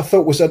I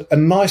thought was a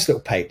nice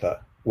little paper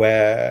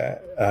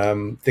where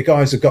the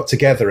guys have got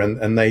together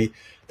and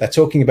they're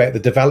talking about the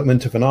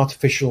development of an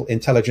artificial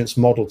intelligence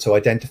model to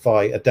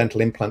identify a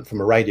dental implant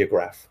from a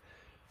radiograph.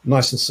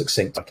 Nice and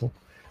succinct title.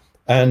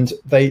 And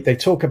they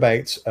talk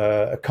about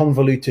a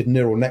convoluted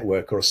neural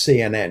network, or a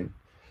CNN.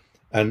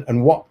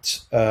 And what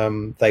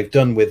they've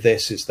done with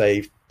this is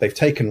they've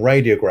taken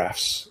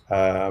radiographs.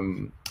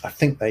 I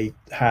think you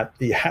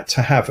had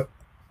to have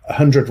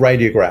 100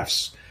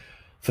 radiographs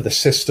for the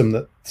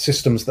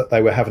systems that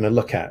they were having a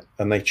look at,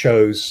 and they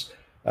chose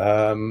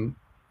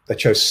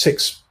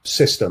 6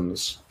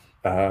 systems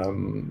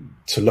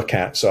to look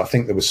at. So I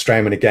think there was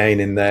Straumann again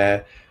in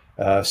there,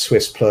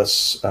 Swiss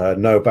Plus,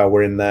 Nobel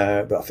were in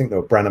there, but I think there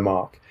were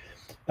Brånemark,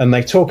 and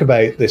they talk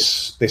about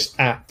this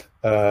app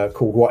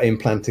called What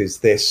Implant Is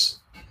This,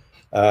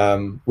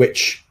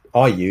 which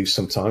I use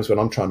sometimes when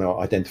I'm trying to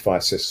identify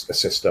a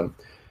system,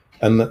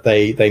 and that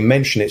they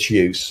mention its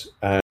use,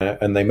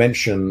 and they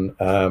mention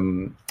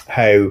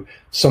how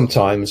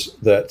sometimes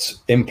that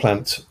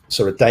implant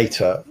sort of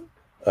data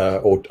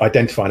or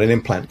identifying an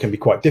implant can be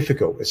quite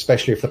difficult,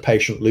 especially if the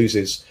patient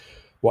loses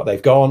what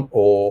they've gone,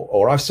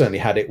 or I've certainly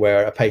had it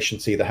where a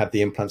patient's either had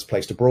the implants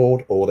placed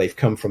abroad, or they've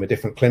come from a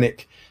different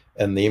clinic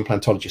and the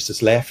implantologist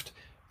has left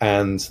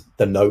and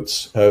the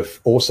notes have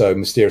also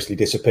mysteriously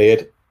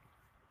disappeared.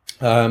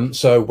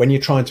 So when you're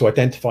trying to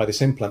identify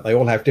this implant, they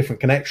all have different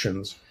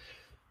connections.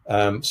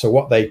 So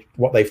what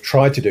they've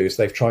tried to do is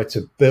they've tried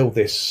to build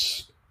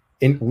this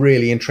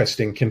really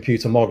interesting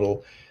computer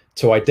model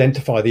to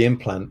identify the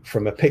implant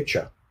from a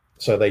picture.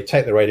 So they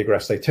take the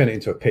radiographs, they turn it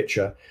into a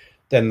picture,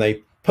 then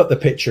they put the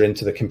picture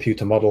into the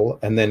computer model,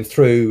 and then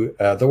through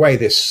the way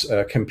this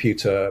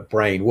computer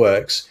brain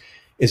works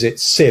is it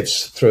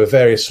sieves through a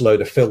various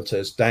load of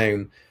filters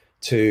down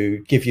to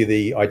give you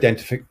the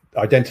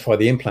identify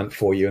the implant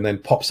for you, and then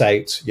pops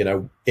out,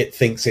 it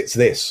thinks it's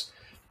this,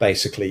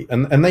 basically.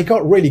 And they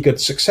got really good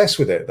success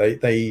with it.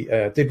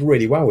 They did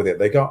really well with it.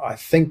 They got, I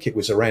think it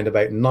was around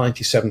about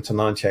 97 to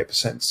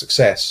 98%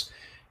 success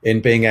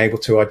in being able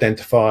to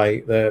identify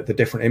the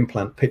different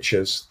implant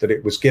pictures that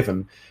it was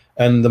given.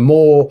 And the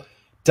more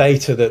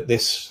data that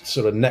this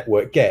sort of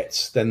network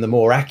gets, then the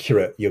more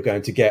accurate you're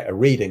going to get a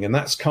reading. And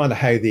that's kind of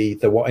how the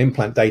What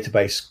Implant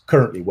database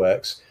currently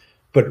works,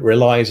 but it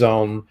relies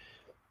on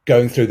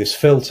going through this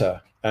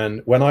filter.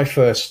 And when I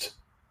first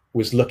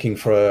was looking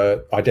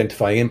for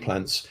identifying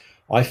implants,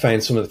 I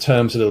found some of the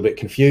terms a little bit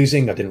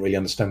confusing. I didn't really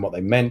understand what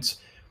they meant.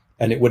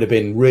 And it would have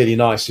been really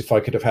nice if I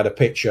could have had a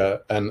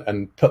picture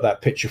and put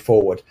that picture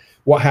forward.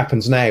 What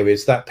happens now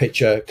is that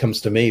picture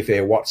comes to me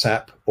via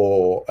WhatsApp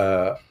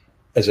or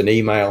as an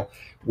email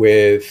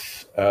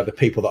with the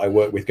people that I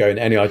work with going,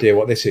 any idea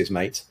what this is,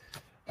 mate?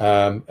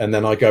 And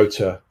then I go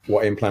to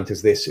What Implant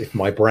Is This if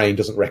my brain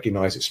doesn't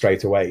recognize it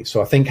straight away.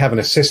 So I think having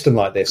a system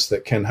like this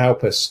that can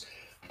help us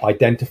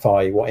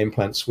identify what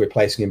implants we're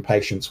placing in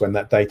patients when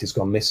that data's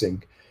gone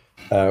missing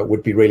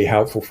would be really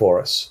helpful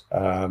for us.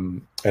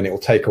 And it will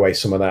take away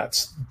some of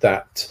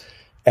that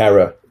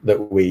error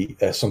that we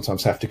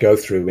sometimes have to go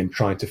through in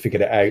trying to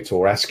figure it out,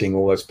 or asking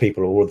all those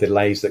people, or all the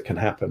delays that can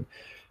happen.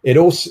 It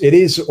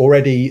is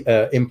already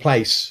in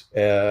place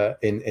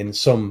in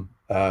some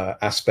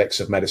aspects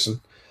of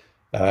medicine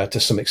to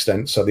some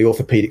extent. So the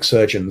orthopedic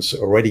surgeons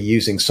are already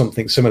using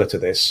something similar to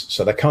this.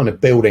 So they're kind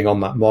of building on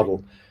that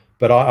model.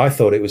 But I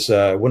thought it was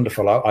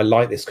wonderful. I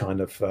like this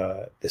kind of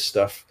this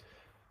stuff.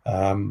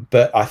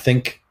 But I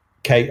think,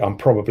 Kate, I'm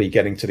probably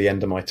getting to the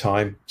end of my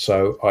time,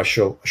 so I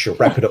shall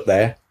wrap it up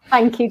there.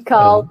 Thank you,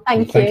 Carl.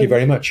 Thank you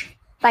very much.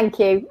 Thank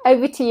you.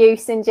 Over to you,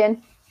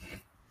 Sinjin.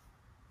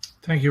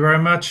 Thank you very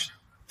much.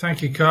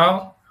 Thank you,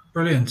 Carl.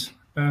 Brilliant.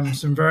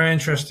 Some very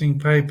interesting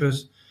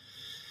papers.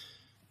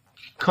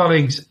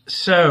 Colleagues,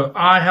 so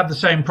I had the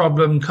same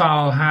problem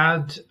Carl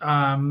had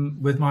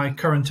with my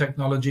current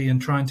technology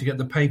and trying to get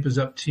the papers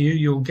up to you.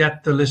 You'll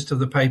get the list of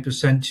the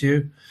papers sent to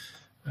you.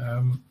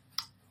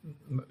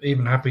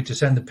 Even happy to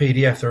send the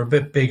PDF. They're a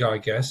bit big, I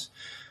guess.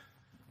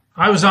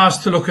 I was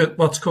asked to look at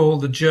what's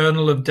called the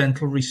Journal of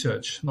Dental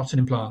Research, not an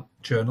implant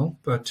journal,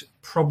 but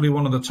probably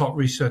one of the top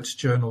research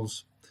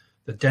journals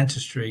that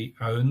dentistry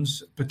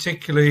owns,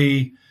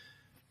 particularly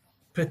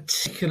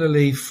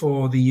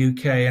for the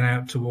UK and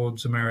out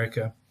towards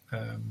America,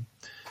 and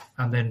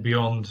then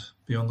beyond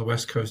the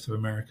west coast of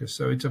America.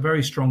 So it's a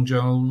very strong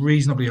journal,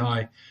 reasonably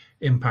high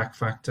impact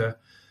factor,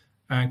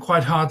 and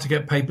quite hard to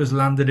get papers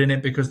landed in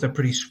it because they're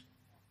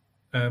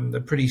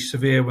pretty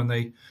severe when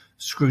they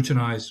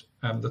scrutinize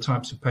the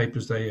types of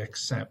papers they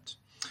accept.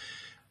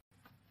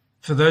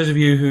 For those of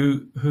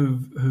you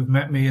who've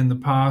met me in the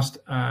past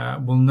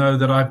will know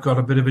that I've got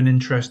a bit of an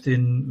interest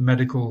in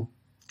medical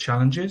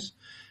challenges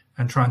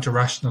and trying to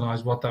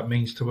rationalize what that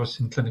means to us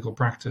in clinical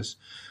practice,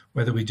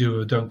 whether we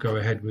do or don't go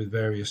ahead with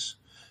various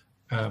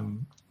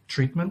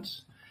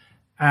treatments.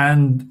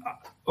 And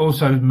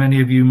also,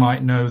 many of you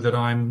might know that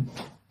I'm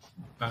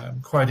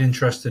quite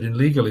interested in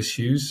legal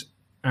issues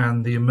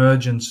and the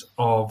emergence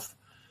of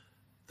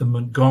the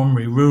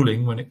Montgomery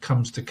ruling when it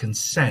comes to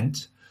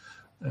consent.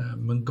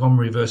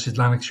 Montgomery versus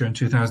Lanarkshire in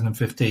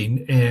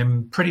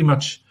 2015 pretty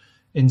much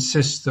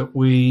insists that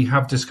we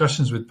have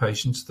discussions with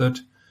patients that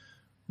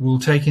will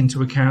take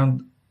into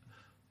account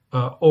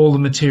all the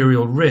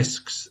material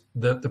risks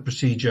that the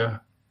procedure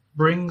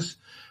brings,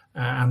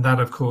 and that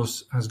of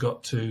course has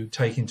got to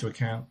take into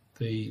account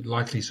the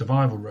likely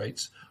survival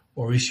rates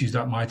or issues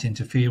that might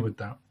interfere with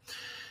that.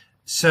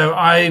 So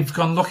I've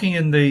gone looking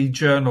in the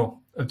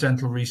Journal of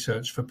Dental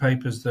Research for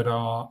papers that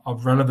are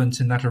of relevance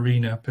in that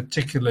arena,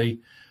 particularly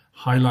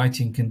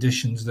highlighting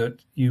conditions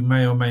that you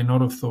may or may not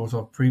have thought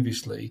of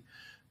previously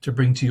to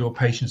bring to your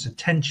patient's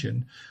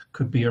attention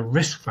could be a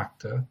risk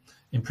factor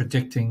in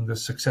predicting the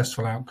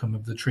successful outcome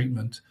of the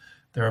treatment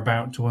they're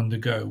about to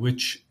undergo,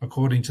 which,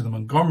 according to the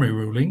Montgomery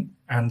ruling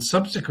and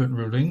subsequent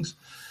rulings,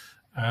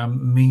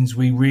 means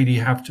we really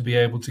have to be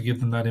able to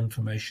give them that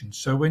information.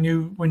 So when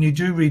you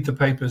do read the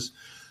papers,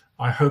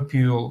 I hope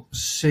you'll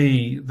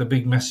see the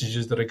big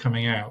messages that are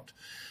coming out.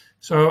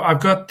 So I've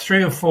got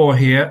 3 or 4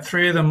 here,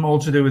 3 of them all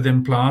to do with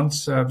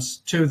implants,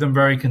 2 of them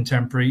very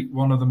contemporary,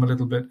 1 of them a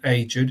little bit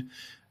aged,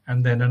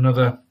 and then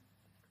another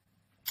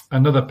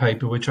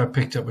paper which I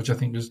picked up, which I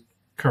think was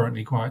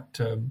currently quite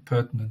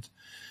pertinent.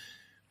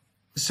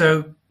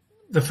 So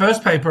the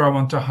first paper I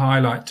want to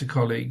highlight to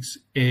colleagues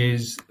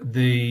is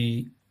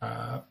the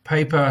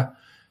paper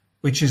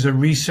which is a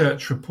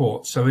research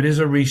report. So it is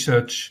a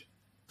research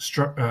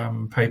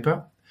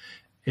paper.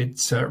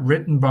 It's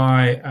written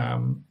by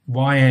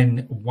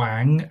Y.N.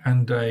 Wang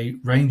and a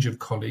range of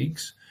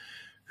colleagues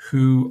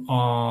who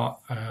are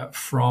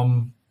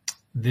from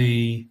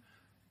the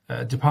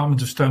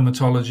Department of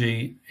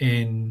Stomatology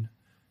in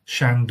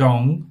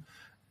Shandong.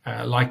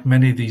 Like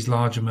many of these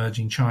large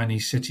emerging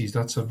Chinese cities,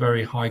 that's a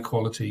very high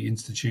quality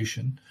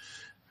institution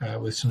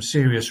with some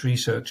serious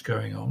research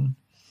going on.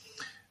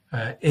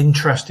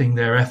 Interesting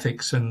their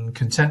ethics and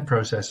consent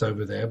process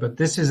over there, but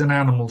this is an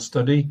animal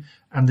study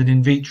and an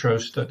in vitro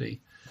study.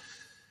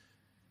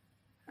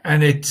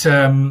 And it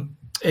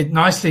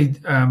nicely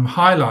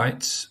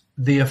highlights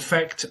the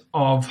effect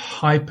of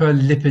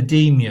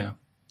hyperlipidemia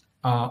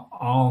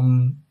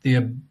on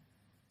the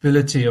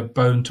ability of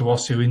bone to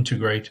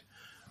osseointegrate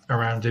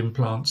around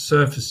implant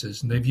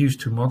surfaces. And they've used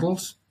 2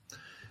 models.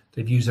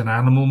 They've used an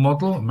animal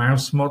model, a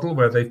mouse model,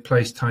 where they've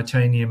placed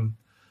titanium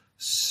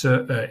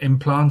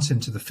implants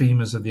into the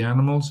femurs of the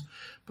animals.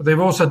 But they've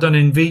also done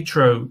in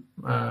vitro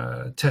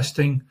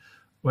testing,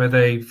 where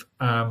they've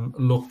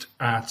looked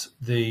at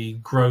the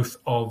growth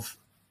of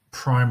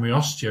primary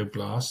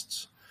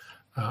osteoblasts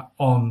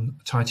on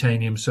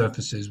titanium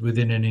surfaces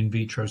within an in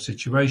vitro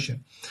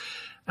situation.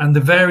 And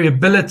the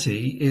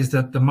variability is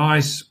that the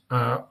mice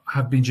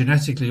have been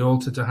genetically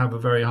altered to have a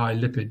very high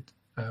lipid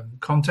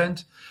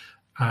content,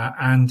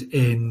 and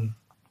in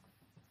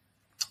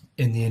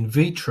the in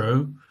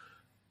vitro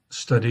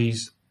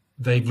studies,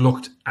 they've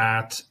looked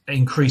at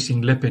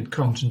increasing lipid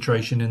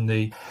concentration in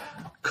the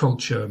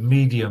culture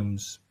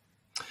mediums.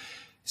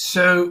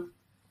 So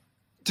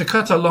to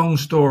cut a long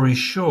story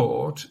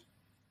short,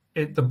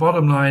 the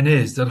bottom line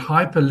is that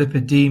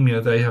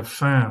hyperlipidemia, they have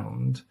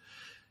found,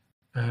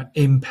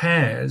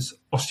 impairs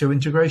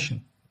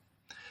osseointegration,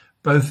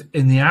 both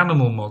in the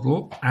animal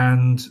model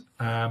and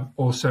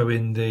also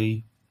in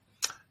the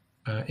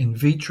in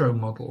vitro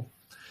model.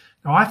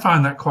 Now, I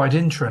find that quite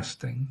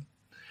interesting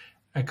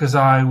because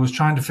I was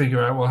trying to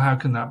figure out, well, how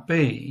can that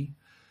be?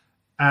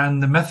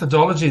 And the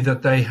methodology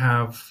that they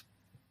have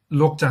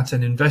looked at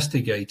and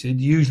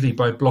investigated, usually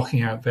by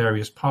blocking out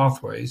various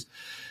pathways,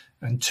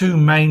 and 2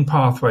 main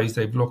pathways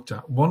they've looked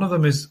at. One of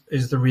them is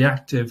the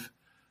reactive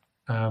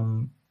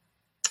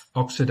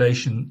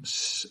oxidation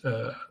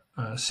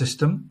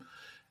system,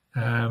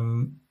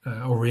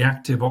 or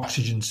reactive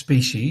oxygen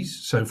species,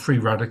 so free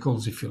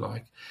radicals, if you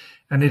like.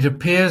 And it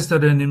appears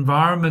that an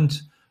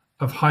environment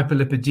of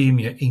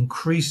hyperlipidemia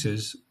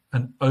increases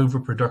an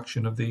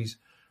overproduction of these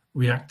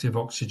reactive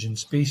oxygen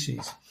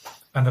species.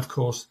 And of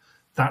course,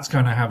 that's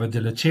going to have a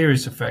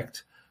deleterious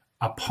effect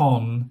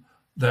upon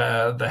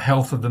the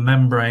health of the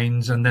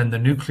membranes and then the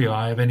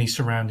nuclei of any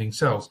surrounding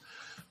cells.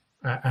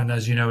 And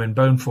as you know, in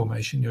bone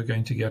formation, you're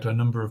going to get a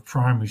number of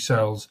primary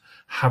cells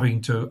having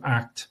to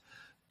act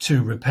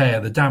to repair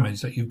the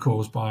damage that you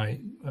cause by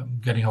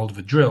getting hold of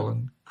a drill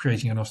and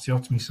creating an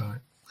osteotomy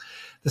site.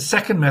 The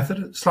second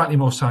method, slightly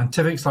more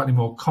scientific, slightly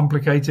more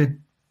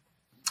complicated,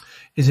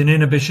 is an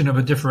inhibition of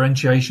a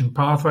differentiation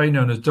pathway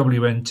known as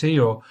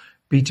WNT or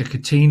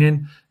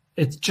beta-catenin.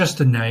 It's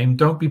just a name.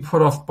 Don't be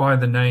put off by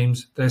the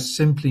names. They're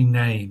simply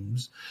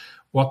names.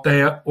 what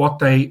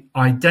they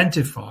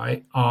identify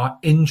are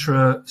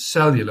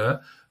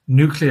intracellular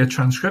nuclear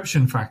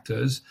transcription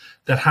factors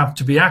that have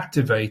to be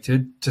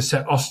activated to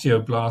set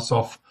osteoblasts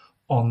off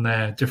on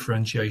their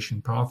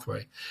differentiation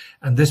pathway.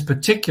 And this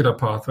particular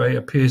pathway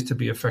appears to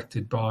be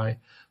affected by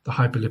the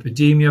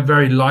hyperlipidemia,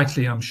 very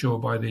likely, I'm sure,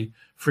 by the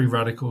free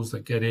radicals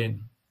that get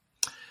in.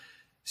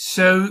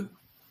 So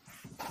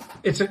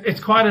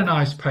it's quite a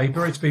nice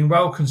paper. It's been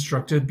well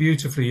constructed,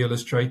 beautifully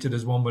illustrated,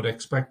 as one would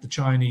expect. The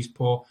Chinese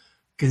pour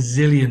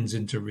gazillions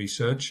into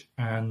research,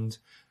 and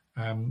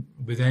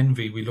with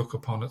envy we look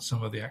upon at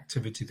some of the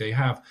activity they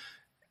have.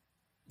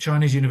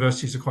 Chinese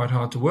universities are quite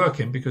hard to work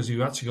in because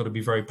you've actually got to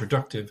be very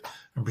productive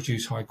and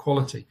produce high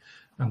quality.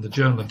 And the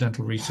Journal of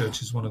Dental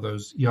Research is one of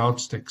those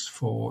yardsticks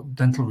for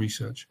dental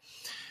research.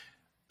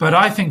 But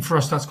I think for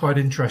us that's quite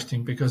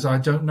interesting, because I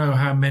don't know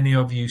how many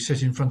of you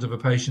sit in front of a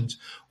patient,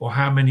 or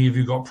how many of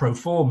you got pro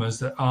formas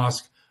that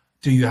ask,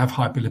 do you have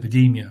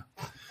hyperlipidemia?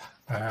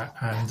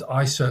 And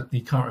I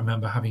certainly can't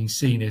remember having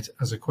seen it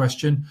as a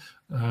question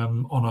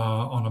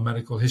on a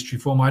medical history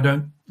form. I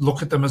don't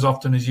look at them as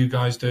often as you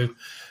guys do,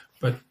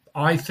 but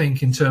I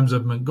think in terms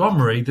of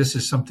Montgomery, this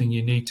is something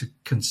you need to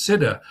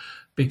consider,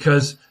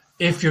 because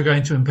if you're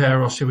going to impair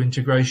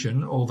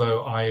osseointegration,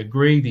 although I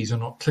agree these are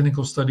not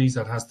clinical studies,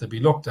 that has to be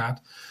looked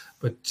at,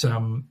 but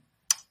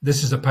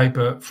this is a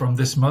paper from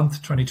this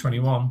month,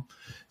 2021.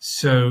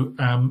 So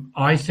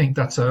I think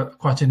that's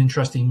quite an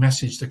interesting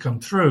message to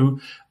come through,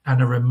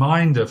 and a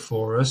reminder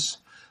for us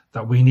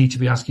that we need to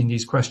be asking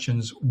these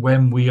questions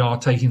when we are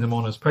taking them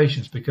on as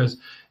patients, because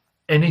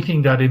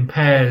anything that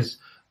impairs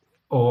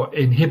or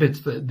inhibits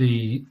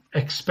the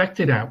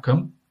expected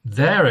outcome,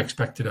 their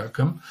expected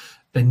outcome,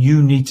 then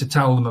you need to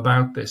tell them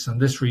about this. And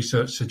this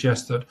research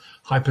suggests that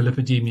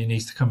hyperlipidemia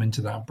needs to come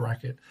into that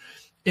bracket.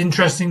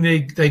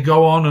 Interestingly, they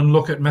go on and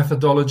look at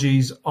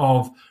methodologies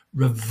of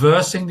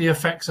reversing the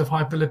effects of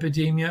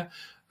hyperlipidemia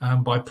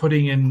by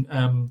putting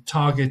in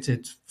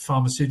targeted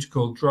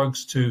pharmaceutical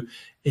drugs to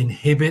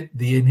inhibit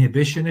the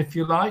inhibition, if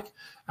you like.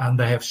 And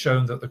they have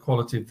shown that the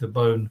quality of the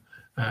bone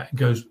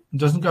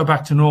doesn't go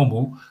back to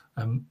normal,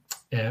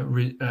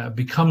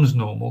 becomes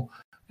normal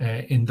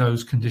in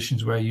those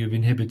conditions where you've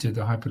inhibited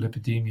the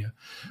hyperlipidemia.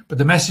 But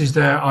the message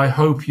there, I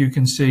hope you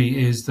can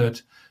see, is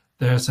that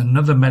there's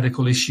another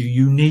medical issue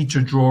you need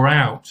to draw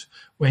out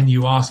when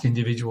you ask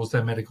individuals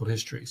their medical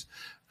histories.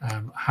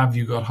 Have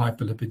you got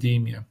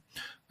hyperlipidemia?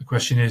 The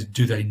question is,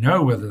 do they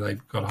know whether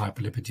they've got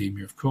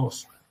hyperlipidemia? Of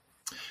course.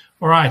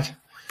 All right.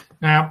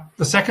 Now,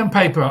 the second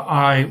paper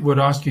I would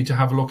ask you to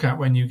have a look at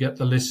when you get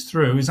the list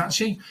through is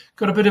actually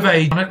got a bit of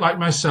age on it, like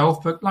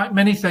myself, but like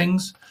many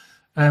things,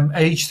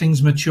 age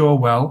things mature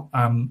well,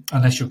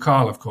 unless you're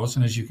Carl, of course,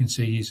 and as you can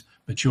see, he's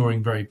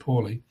maturing very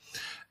poorly.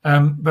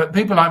 But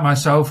people like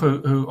myself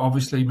who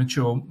obviously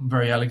mature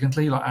very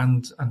elegantly, like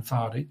and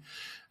Fadi.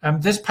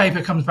 This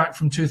paper comes back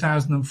from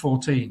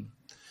 2014,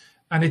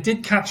 and it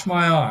did catch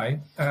my eye.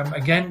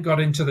 Again,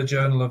 got into the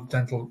Journal of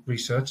Dental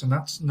Research, and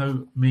that's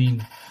no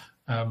mean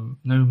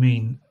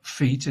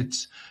feat.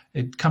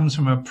 It comes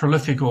from a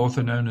prolific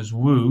author known as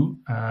Wu,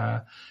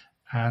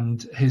 and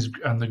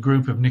the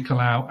group of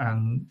Nicolau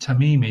and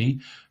Tamimi,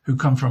 who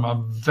come from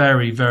a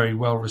very, very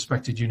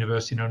well-respected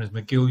university known as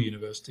McGill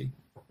University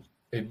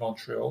in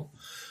Montreal.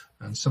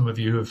 And some of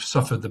you have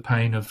suffered the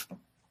pain of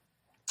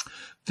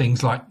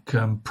things like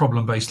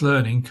problem-based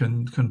learning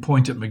can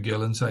point at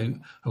McGill and say,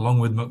 along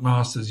with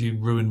McMaster's, you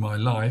ruined my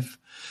life.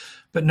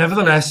 But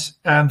nevertheless,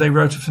 they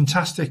wrote a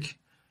fantastic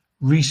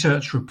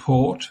research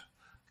report,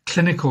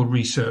 clinical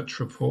research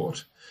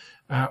report,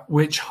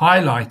 which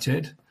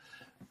highlighted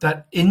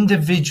that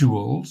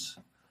individuals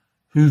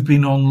who've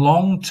been on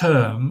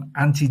long-term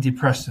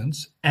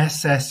antidepressants,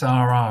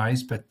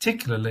 SSRIs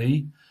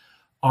particularly,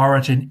 are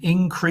at an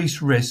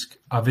increased risk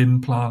of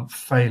implant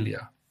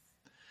failure.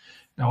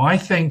 Now, I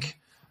think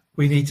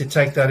we need to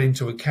take that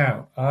into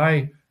account.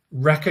 I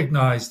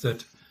recognize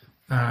that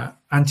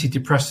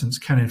antidepressants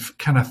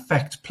can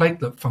affect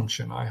platelet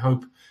function. I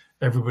hope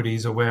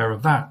everybody's aware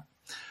of that.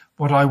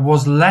 What I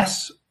was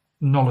less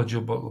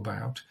knowledgeable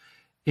about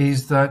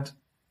is that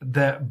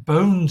their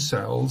bone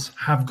cells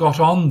have got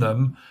on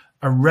them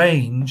a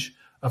range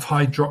of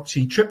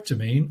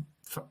hydroxytryptamine,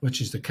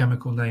 which is the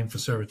chemical name for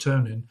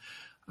serotonin,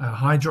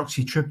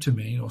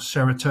 hydroxytryptamine or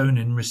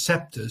serotonin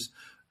receptors,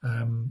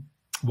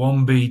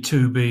 1B,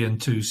 2B, and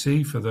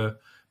 2C for the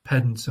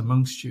pedants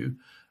amongst you.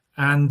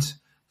 And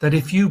that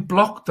if you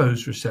block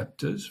those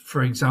receptors,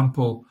 for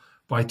example,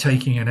 by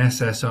taking an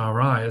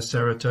SSRI, a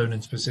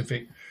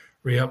serotonin-specific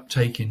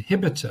reuptake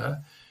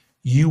inhibitor,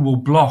 you will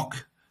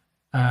block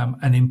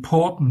an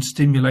important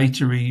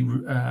stimulatory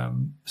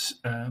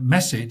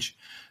message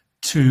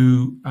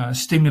to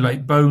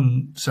stimulate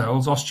bone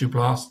cells,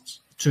 osteoblasts,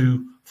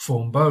 to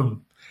form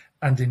bone.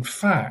 And in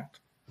fact,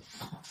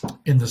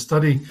 in the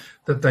study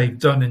that they've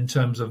done in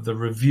terms of the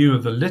review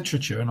of the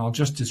literature, and I'll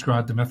just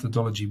describe the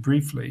methodology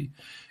briefly,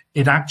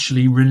 it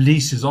actually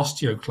releases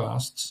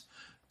osteoclasts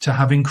to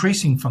have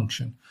increasing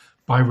function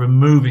by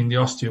removing the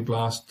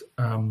osteoblast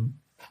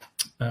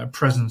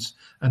presence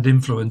and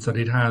influence that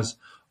it has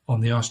on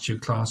the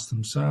osteoclasts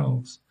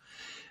themselves.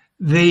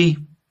 The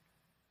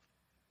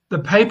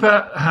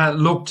paper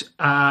looked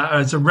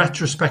as a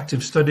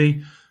retrospective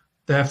study,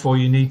 therefore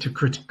you need to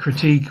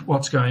critique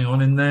what's going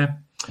on in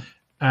there,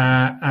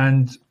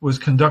 and was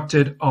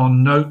conducted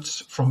on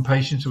notes from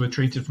patients who were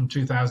treated from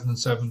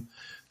 2007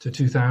 to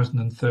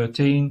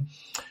 2013.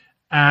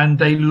 And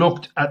they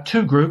looked at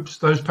two groups,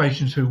 those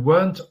patients who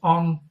weren't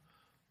on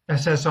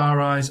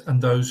SSRIs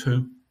and those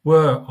who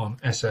were on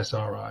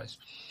SSRIs.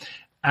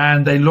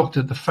 And they looked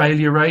at the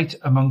failure rate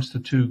amongst the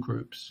two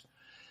groups.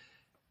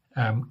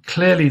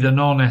 Clearly, the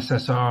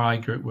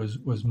non-SSRI group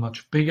was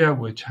much bigger,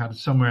 which had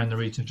somewhere in the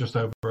region of just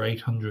over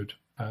 800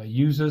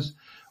 users,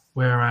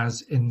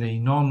 whereas in the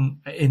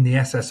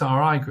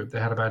SSRI group, they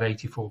had about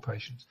 84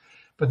 patients.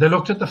 But they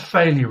looked at the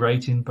failure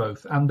rate in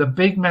both. And the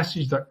big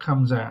message that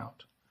comes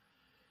out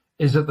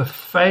is that the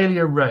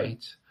failure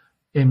rate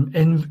in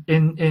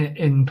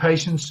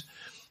patients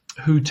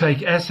who take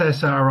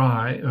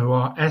SSRI, who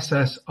are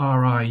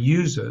SSRI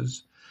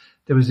users,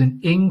 there was an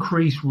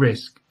increased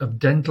risk of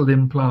dental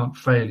implant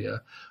failure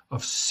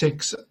of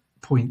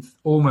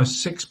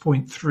almost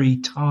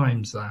 6.3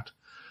 times that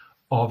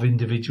of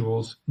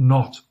individuals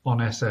not on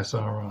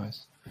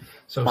SSRIs.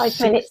 So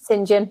 5 minutes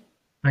in, Jim.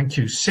 Thank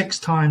you. 6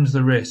 times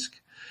the risk.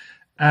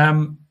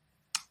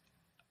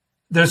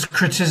 There's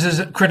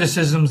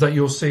criticisms that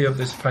you'll see of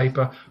this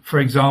paper. For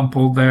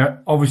example,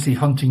 they're obviously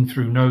hunting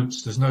through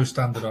notes. There's no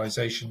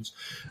standardizations.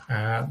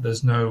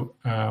 There's no,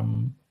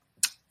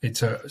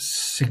 it's a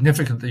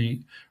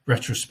significantly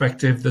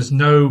retrospective. There's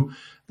no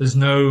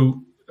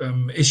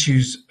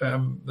issues.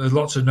 There's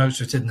lots of notes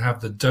which didn't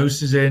have the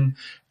doses in.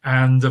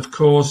 And of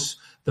course,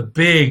 the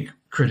big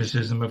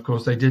criticism, of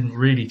course, they didn't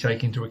really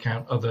take into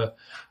account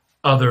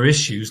other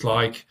issues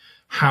like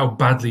how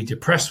badly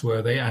depressed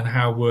were they and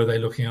how were they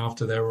looking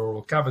after their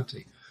oral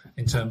cavity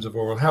in terms of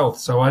oral health.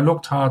 So I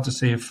looked hard to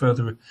see if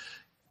further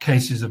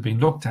cases have been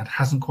looked at.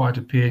 Hasn't quite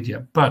appeared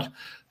yet. But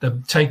the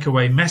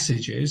takeaway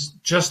message is,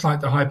 just like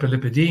the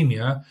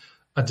hyperlipidemia,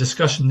 a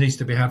discussion needs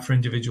to be had for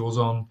individuals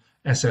on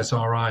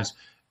SSRIs.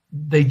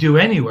 They do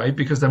anyway,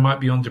 because they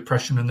might be on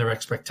depression and their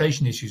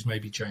expectation issues may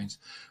be changed.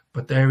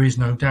 But there is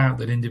no doubt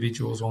that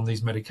individuals on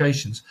these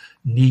medications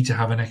need to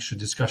have an extra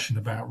discussion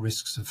about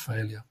risks of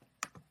failure.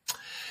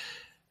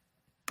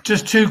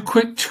 Just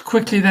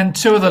quickly then,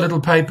 2 other little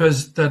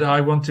papers that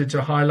I wanted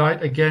to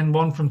highlight. Again,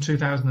 one from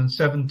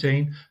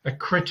 2017, a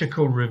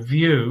critical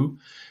review.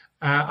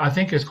 I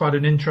think it's quite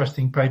an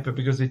interesting paper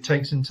because it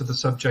takes into the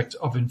subject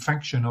of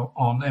infection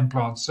on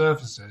implant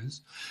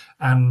surfaces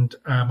and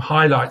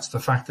highlights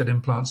the fact that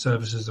implant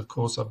surfaces, of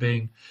course, are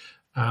being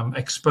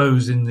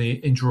exposed in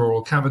the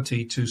intraoral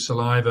cavity to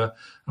saliva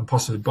and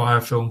possibly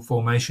biofilm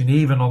formation,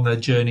 even on their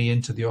journey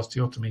into the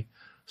osteotomy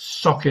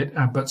socket,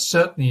 but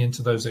certainly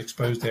into those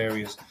exposed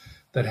areas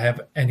that have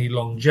any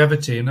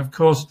longevity. And of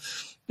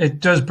course, it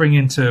does bring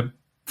into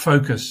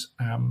focus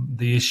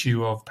the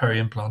issue of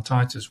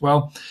peri-implantitis.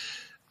 Well,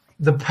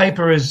 the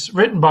paper is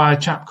written by a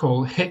chap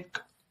called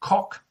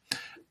Hitchcock,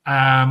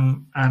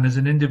 and is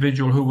an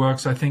individual who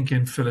works, I think,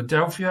 in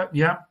Philadelphia.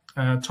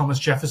 Thomas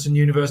Jefferson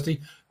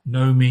University,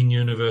 no mean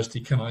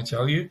university, can I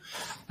tell you,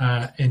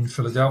 in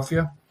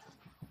Philadelphia.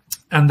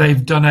 And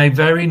they've done a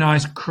very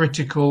nice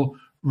critical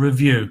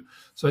review.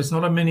 So it's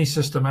not a mini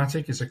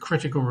systematic, it's a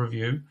critical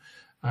review.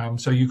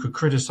 So you could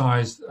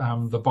criticize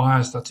the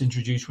bias that's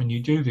introduced when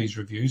you do these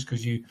reviews,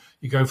 because you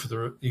go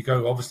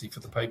obviously for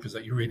the papers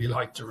that you really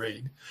like to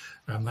read,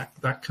 and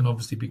that can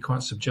obviously be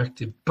quite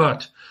subjective.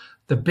 But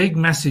the big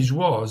message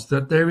was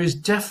that there is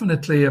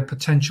definitely a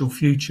potential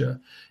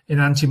future in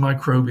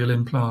antimicrobial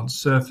implant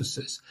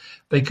surfaces.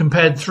 They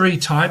compared 3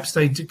 types.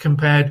 They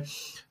compared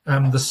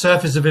the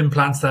surface of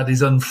implants that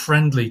is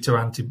unfriendly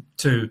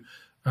to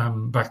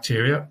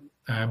bacteria.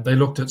 They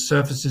looked at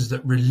surfaces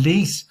that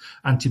release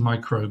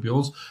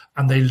antimicrobials,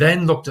 and they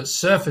then looked at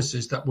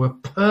surfaces that were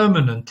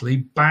permanently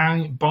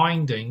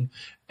binding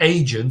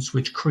agents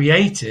which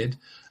created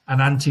an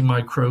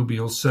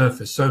antimicrobial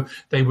surface. So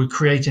they would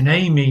create an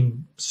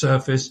amine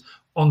surface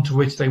onto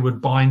which they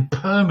would bind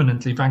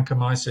permanently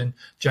vancomycin,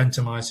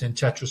 gentamicin,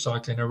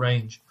 tetracycline, a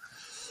range.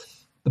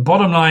 The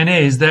bottom line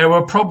is there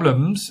were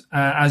problems,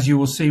 as you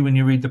will see when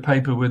you read the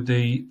paper, with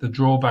the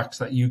drawbacks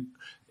that you,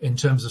 in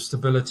terms of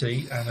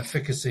stability and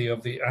efficacy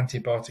of the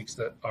antibiotics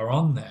that are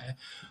on there.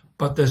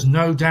 But there's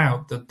no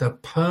doubt that the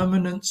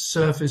permanent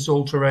surface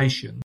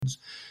alterations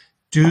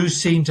do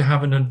seem to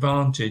have an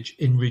advantage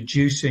in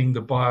reducing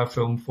the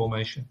biofilm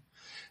formation.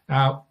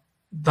 Now,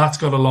 that's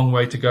got a long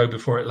way to go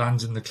before it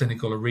lands in the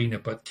clinical arena,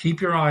 but keep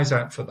your eyes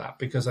out for that,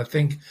 because I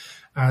think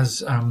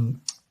as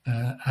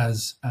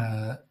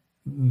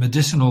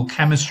medicinal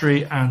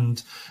chemistry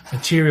and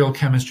material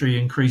chemistry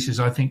increases,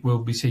 I think we'll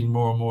be seeing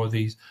more and more of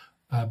these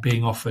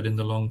being offered in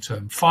the long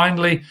term.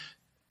 Finally,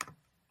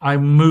 I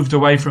moved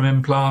away from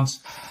implants.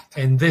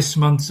 In this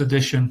month's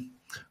edition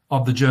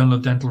of the Journal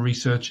of Dental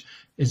Research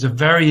is a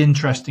very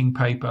interesting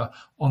paper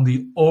on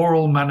the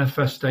oral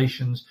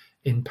manifestations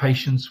in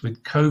patients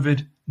with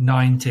COVID-19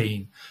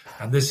 19.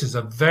 And this is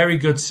a very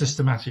good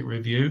systematic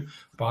review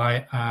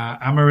by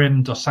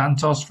Amorim dos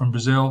Santos from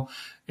Brazil.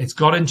 It's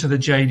got into the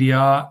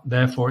JDR,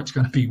 therefore it's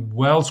going to be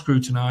well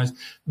scrutinized.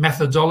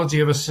 Methodology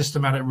of a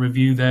systematic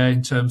review there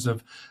in terms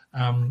of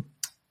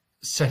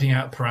setting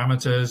out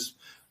parameters,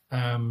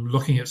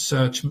 looking at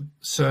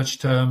search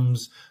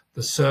terms,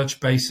 the search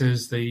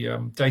bases, the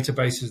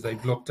databases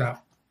they've looked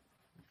at,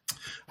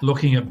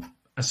 looking at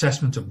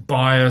assessment of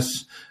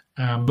bias,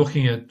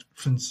 looking at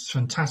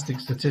fantastic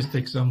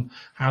statistics on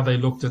how they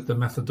looked at the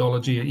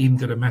methodology, even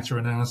did a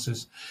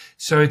meta-analysis.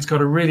 So it's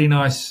got a really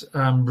nice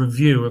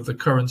review of the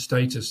current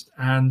status.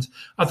 And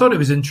I thought it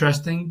was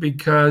interesting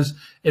because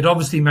it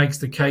obviously makes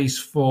the case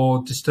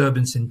for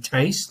disturbance in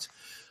taste.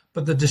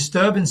 But the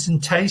disturbance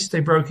in taste, they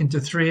broke into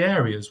three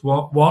areas.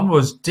 One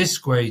was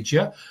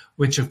dysphagia,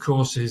 which of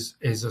course is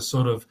a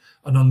sort of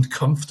an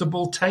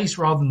uncomfortable taste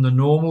rather than the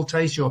normal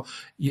taste.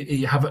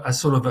 You have a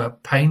sort of a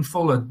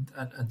painful, a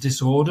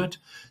disordered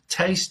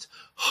taste.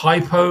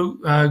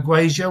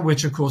 Hypogeusia,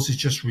 which of course is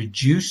just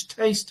reduced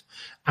taste.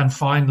 And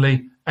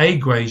finally,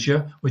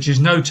 ageusia, which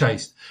is no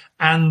taste.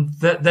 And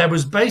there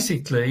was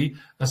basically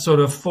a sort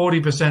of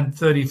 40%,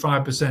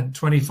 35%,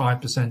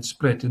 25%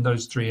 split in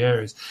those three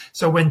areas.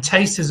 So when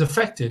taste is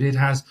affected, it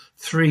has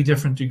three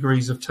different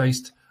degrees of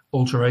taste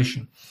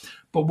alteration.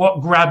 But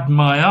what grabbed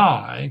my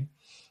eye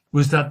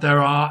was that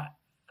there are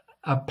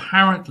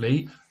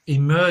apparently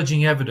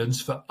emerging evidence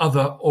for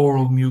other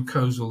oral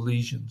mucosal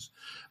lesions.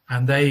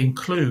 And they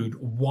include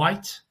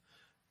white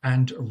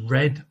and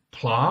red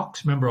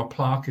plaques. Remember, a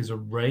plaque is a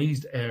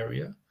raised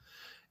area.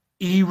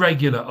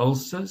 Irregular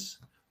ulcers,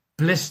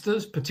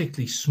 blisters,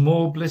 particularly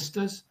small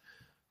blisters,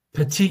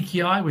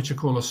 petechiae, which are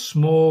called a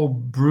small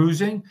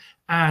bruising,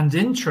 and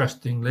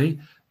interestingly,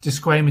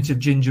 desquamative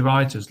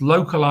gingivitis,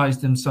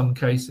 localized in some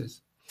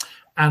cases.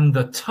 And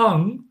the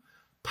tongue,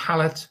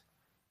 palate,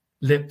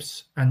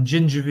 lips, and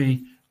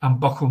gingivae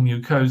and buccal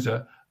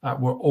mucosa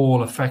were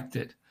all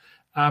affected.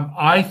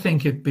 I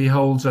think it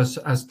beholds us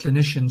as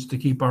clinicians to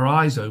keep our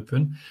eyes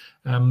open.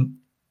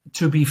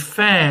 To be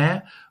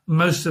fair,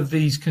 most of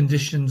these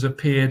conditions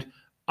appeared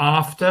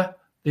after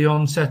the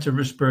onset of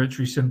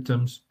respiratory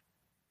symptoms,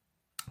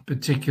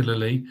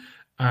 particularly,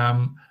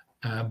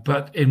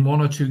 but in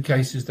one or two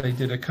cases they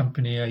did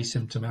accompany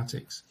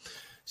asymptomatics.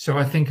 So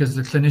I think as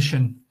a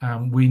clinician,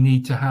 we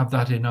need to have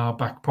that in our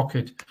back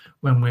pocket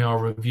when we are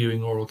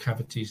reviewing oral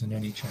cavities and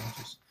any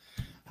changes.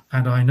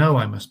 And I know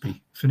I must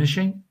be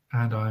finishing,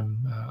 and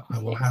I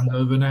will hand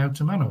over now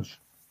to Manoj.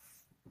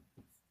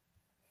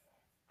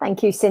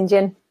 Thank you, St.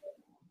 John.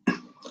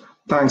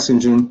 Thanks,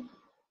 St. John.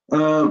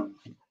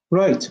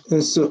 Right,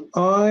 so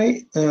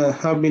I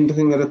have been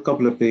looking at a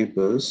couple of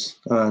papers,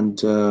 and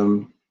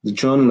the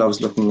journal I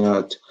was looking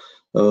at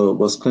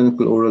was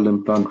Clinical Oral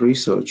Implant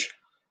Research.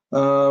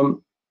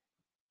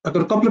 I've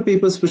got a couple of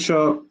papers which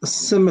are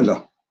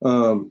similar.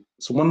 So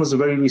one was a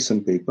very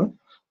recent paper,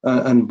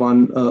 and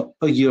one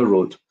a year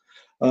old.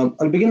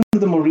 I'll begin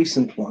with the more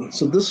recent one.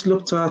 So this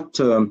looked at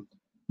the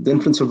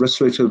influence of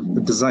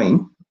restorative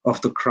design of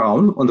the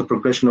crown on the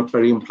progression of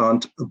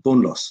peri-implant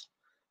bone loss.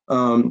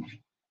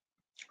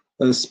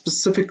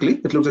 Specifically,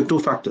 it looked at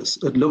two factors.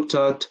 It looked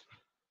at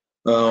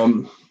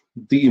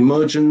the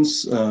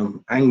emergence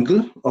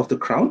angle of the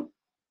crown,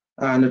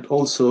 and it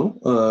also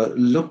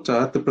looked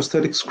at the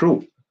prosthetic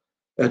screw.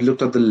 It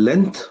looked at the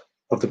length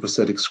of the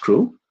prosthetic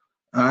screw,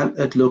 and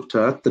it looked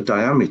at the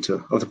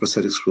diameter of the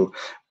prosthetic screw,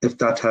 if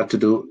that had to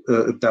do,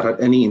 if that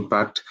had any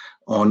impact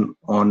on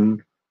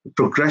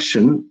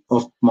progression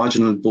of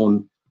marginal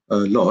bone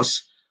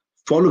loss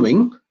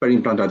following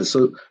peri-implantitis.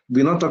 So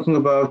we're not talking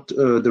about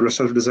the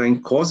restorative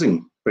design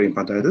causing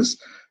peri-implantitis.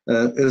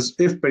 Is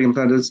if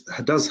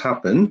peri-implantitis does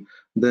happen,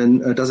 then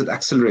does it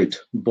accelerate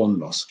bone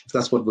loss?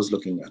 That's what was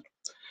looking at.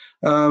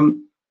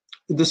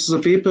 This is a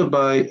paper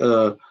by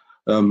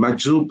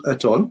Majzoub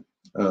et al.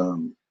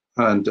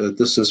 And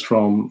this is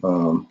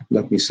from,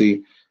 let me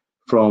see,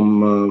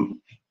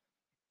 from,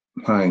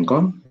 hang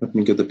on, let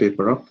me get the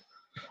paper up.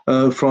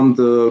 From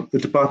the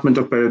Department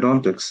of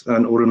Periodontics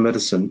and Oral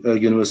Medicine,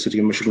 University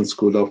of Michigan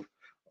School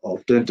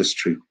of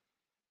Dentistry.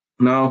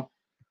 Now,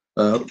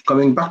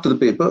 coming back to the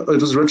paper,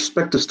 it was a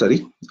retrospective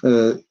study.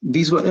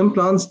 These were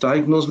implants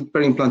diagnosed with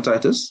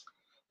peri-implantitis,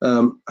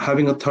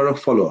 having a thorough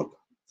follow-up.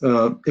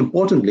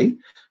 Importantly,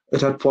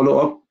 it had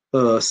follow-up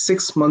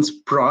 6 months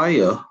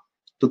prior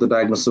to the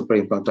diagnosis of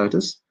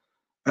peri-implantitis,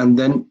 and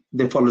then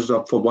they followed it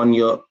up for 1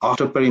 year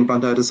after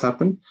peri-implantitis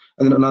happened,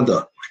 and then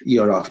another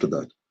year after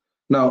that.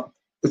 Now,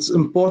 it's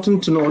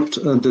important to note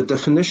the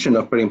definition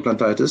of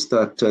peri-implantitis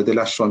that they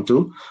latched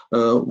onto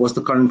was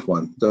the current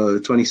one, the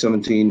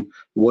 2017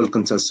 World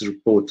Consensus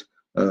Report,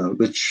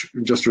 which,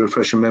 just to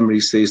refresh your memory,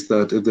 says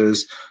that if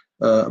there's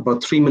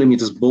about 3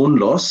 millimeters bone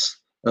loss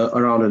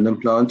around an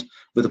implant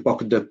with a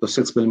pocket depth of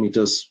 6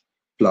 millimeters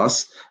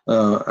plus,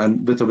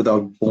 and with or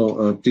without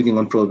bleeding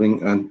on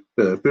probing and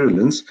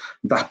purulence,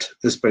 that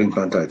is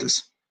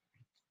peri-implantitis.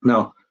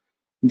 Now,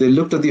 they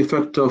looked at the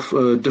effect of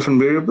different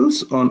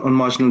variables on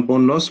marginal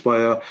bone loss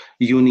via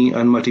uni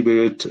and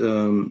multivariate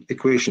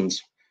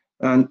equations.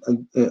 And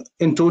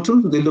in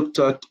total, they looked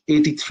at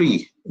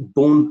 83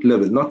 bone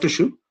level, not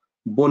tissue,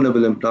 bone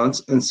level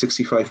implants in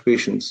 65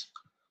 patients.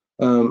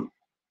 The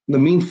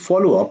mean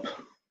follow-up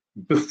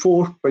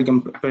before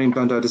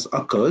periimplantitis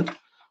occurred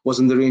was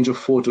in the range of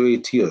 4 to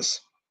 8 years.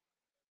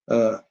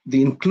 The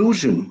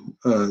inclusion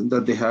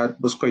that they had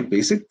was quite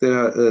basic.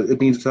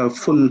 It needed to have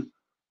full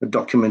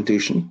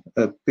documentation.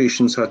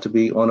 Patients had to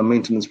be on a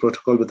maintenance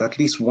protocol with at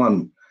least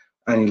one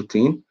annual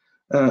clean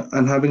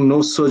and having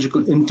no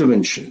surgical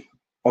intervention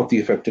of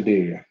the affected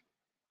area.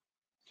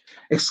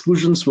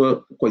 Exclusions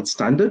were quite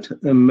standard.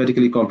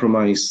 Medically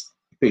compromised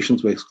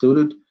patients were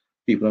excluded,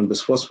 people on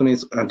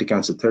bisphosphonates,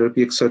 anti-cancer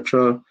therapy,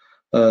 etc.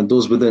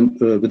 Those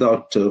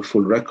without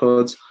full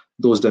records,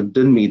 those that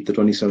didn't meet the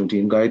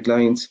 2017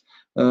 guidelines.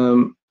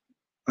 And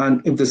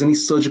if there's any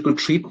surgical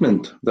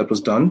treatment that was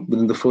done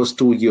within the first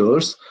 2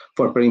 years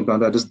for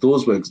periimplantitis,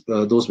 those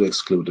were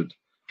excluded.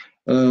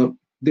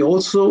 They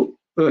also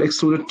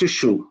excluded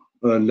tissue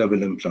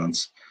level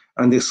implants,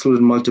 and they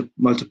excluded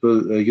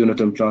multiple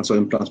unit implants or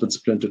implants with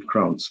splintered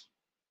crowns.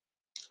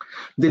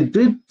 They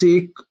did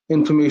take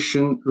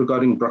information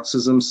regarding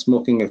bruxism,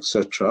 smoking,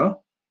 etc.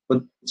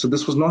 But so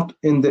this was not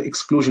in the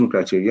exclusion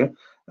criteria,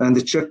 and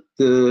they checked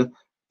the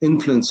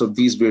influence of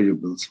these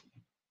variables.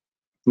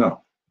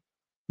 Now,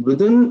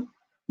 within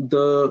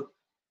the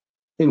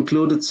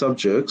included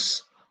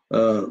subjects,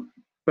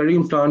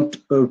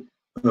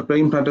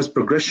 periimplantitis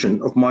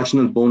progression of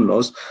marginal bone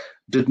loss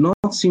did not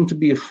seem to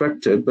be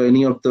affected by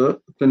any of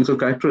the clinical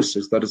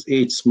characteristics, that is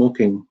age,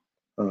 smoking,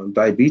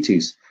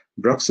 diabetes,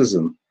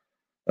 bruxism.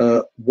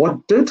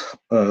 What did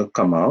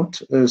come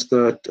out is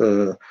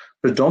that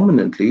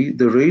predominantly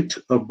the rate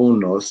of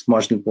bone loss,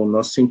 marginal bone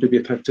loss, seemed to be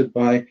affected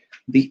by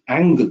the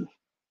angle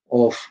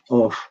of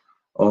the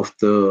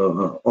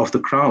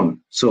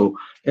crown. So,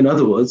 in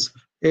other words,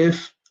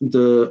 if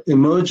the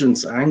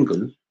emergence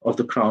angle of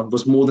the crown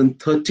was more than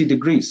 30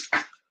 degrees,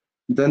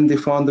 then they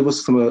found there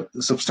was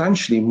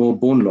substantially more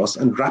bone loss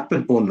and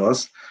rapid bone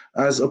loss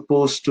as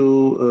opposed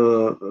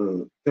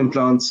to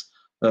implants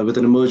with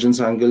an emergence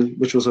angle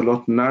which was a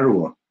lot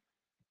narrower.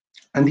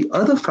 And the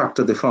other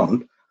factor they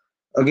found,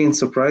 again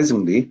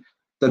surprisingly,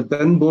 that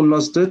when bone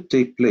loss did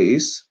take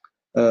place,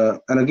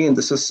 and again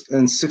this is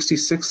in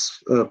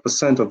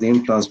 66% of the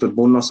implants where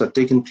bone loss had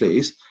taken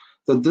place,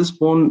 that this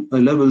bone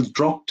level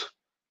dropped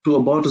to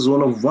about a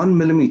zone of 1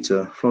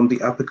 millimeter from the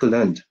apical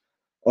end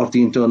of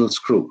the internal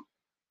screw.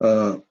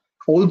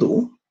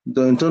 Although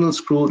the internal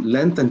screw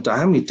length and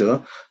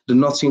diameter did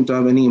not seem to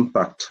have any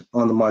impact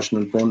on the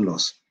marginal bone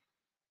loss.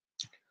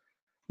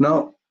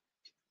 Now,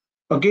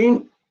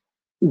 again,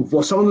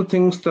 some of the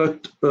things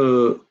that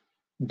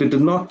they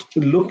did not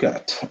look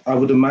at, I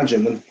would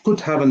imagine, and could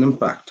have an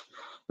impact,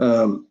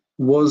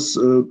 was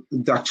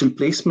the actual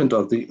placement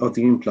of the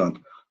implant.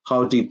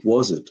 How deep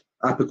was it?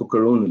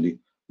 Apicocoronally,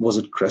 was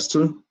it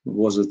crestal?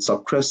 Was it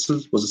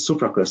subcrestal? Was it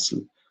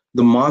supracrestal?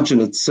 The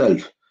margin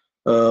itself.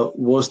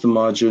 Was the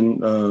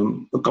margin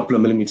a couple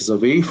of millimeters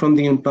away from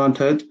the implant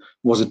head?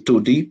 Was it too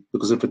deep?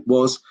 Because if it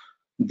was,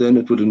 then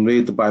it would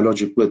invade the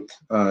biologic width,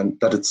 and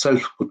that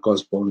itself could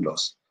cause bone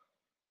loss.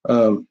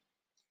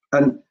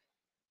 And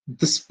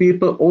this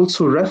paper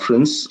also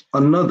referenced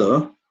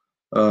another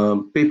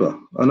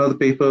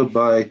paper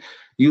by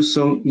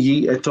Yu-Sung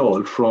Yi et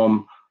al.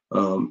 From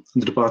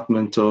the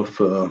Department of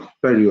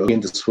Perio. Again,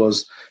 this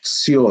was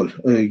Seoul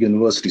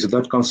University. So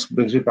that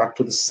brings me back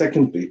to the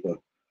second paper,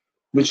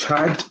 which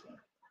had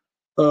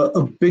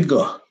a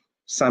bigger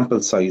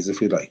sample size,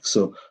 if you like.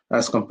 So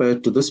as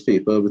compared to this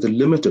paper with a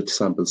limited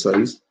sample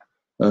size,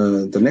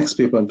 the next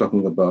paper I'm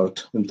talking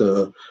about,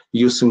 the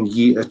Yu-Sung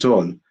Yi et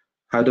al.,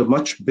 had a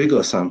much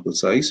bigger sample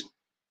size.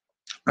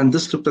 And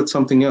this looked at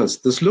something else.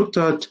 This looked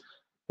at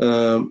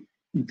the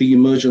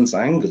emergence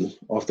angle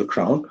of the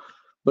crown,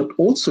 but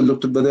also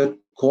looked at whether it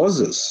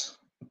causes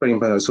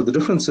periimplantitis. So the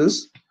difference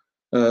is,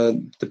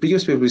 the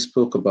previous paper we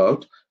spoke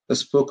about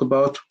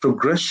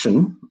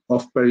progression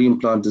of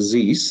peri-implant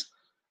disease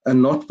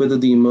and not whether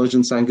the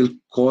emergence angle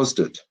caused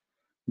it.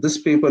 This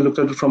paper looked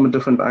at it from a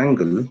different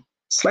angle,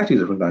 slightly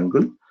different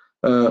angle,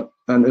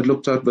 and it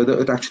looked at whether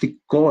it actually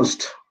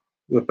caused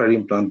the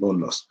peri-implant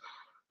bone loss.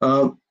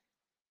 So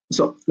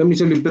let me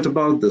tell you a bit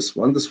about this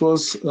one. This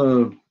was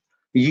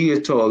Yi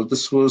et al.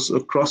 This was a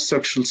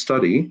cross-sectional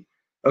study,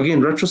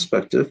 again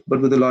retrospective,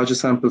 but with a larger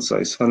sample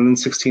size,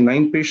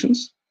 169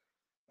 patients,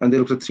 and they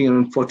looked at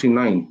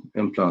 349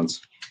 implants.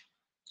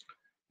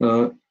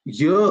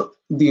 Here,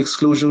 the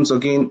exclusions,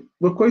 again,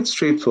 were quite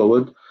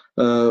straightforward.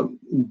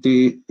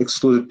 They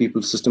excluded people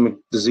with systemic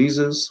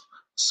diseases,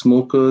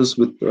 smokers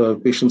with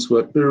patients who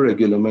had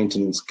irregular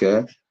maintenance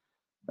care,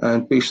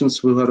 and patients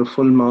who had a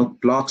full mouth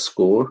plaque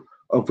score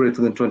of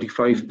greater than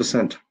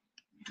 25%.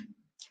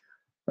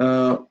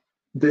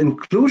 The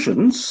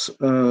inclusions,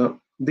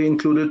 they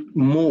included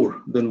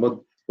more than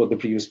what the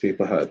previous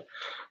paper had.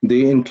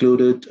 They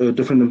included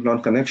different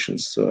implant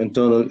connections, so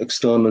internal,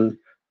 external,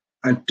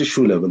 and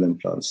tissue level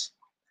implants.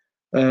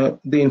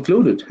 They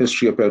included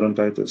history of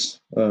periodontitis,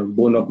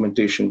 bone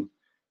augmentation,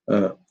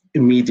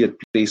 immediate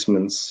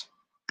placements,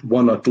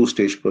 1 or 2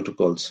 stage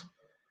protocols.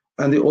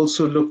 And they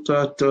also looked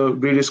at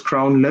various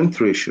crown length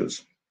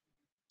ratios.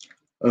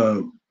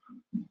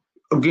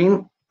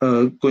 Again,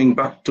 going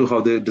back to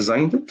how they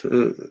designed it,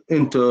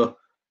 inter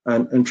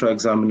and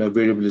intra-examiner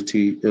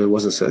variability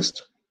was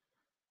assessed.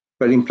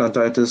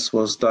 Periimplantitis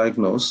was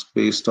diagnosed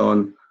based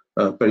on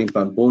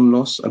periimplant bone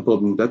loss and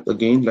bone depth.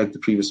 Again, like the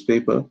previous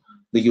paper,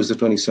 they used the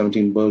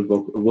 2017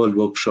 World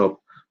Workshop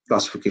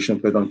classification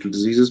of periodontal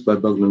diseases by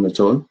Berglund et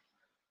al.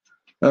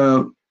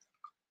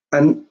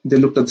 And they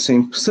looked at the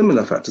same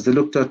similar factors. They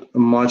looked at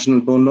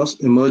marginal bone loss,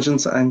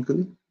 emergence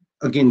angle,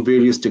 again,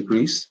 various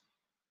degrees.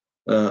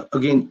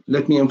 Again,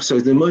 let me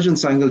emphasize, the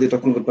emergence angle they're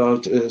talking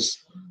about is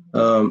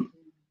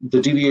the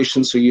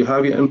deviation. So you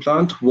have your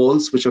implant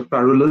walls, which are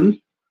parallel,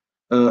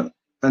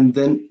 and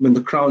then when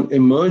the crown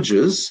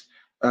emerges,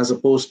 as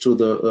opposed to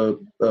the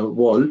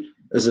wall,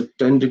 is it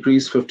 10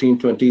 degrees, 15,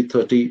 20,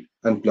 30,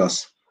 and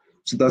plus.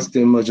 So that's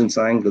the emergence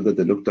angle that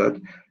they looked at.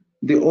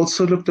 They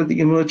also looked at the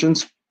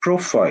emergence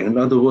profile. In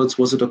other words,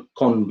 was it a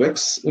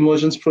convex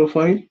emergence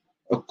profile,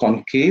 a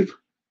concave,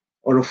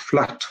 or a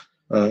flat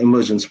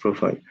emergence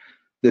profile?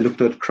 They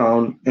looked at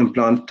crown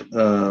implant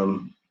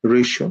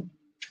ratio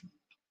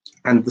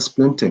and the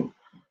splinting,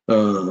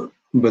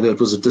 whether it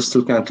was a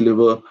distal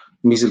cantilever,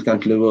 mesial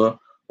cantilever,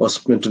 or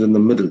splinted in the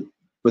middle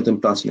with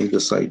implants on either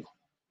side.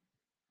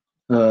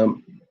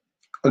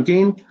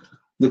 Again,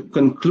 the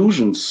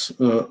conclusions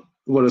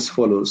were as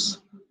follows.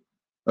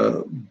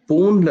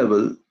 Bone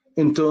level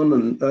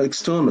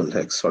external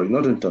hex, sorry,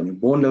 not internal,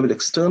 bone level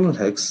external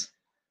hex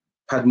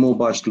had more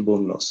marginal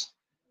bone loss.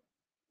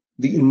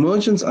 The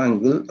emergence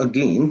angle,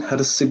 again, had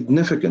a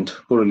significant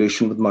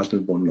correlation with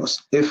marginal bone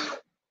loss if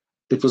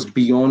it was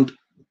beyond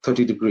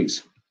 30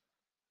 degrees.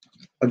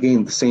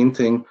 Again, the same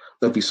thing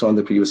that we saw in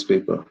the previous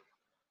paper.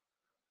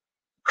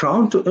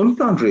 Crown to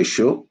implant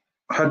ratio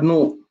had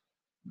no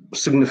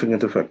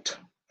significant effect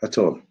at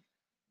all.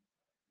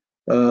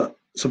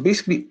 So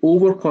basically,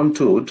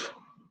 over-contoured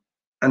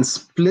and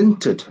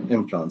splinted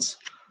implants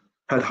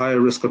had higher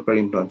risk of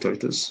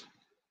periimplantitis.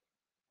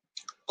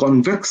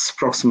 Convex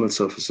proximal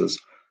surfaces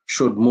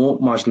showed more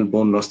marginal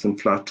bone loss than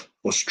flat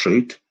or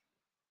straight.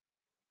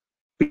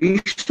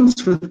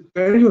 Patients with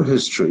perio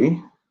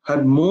history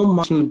had more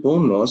marginal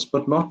bone loss,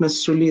 but not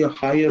necessarily a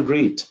higher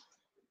rate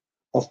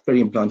of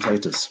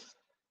periimplantitis.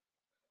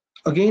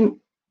 Again,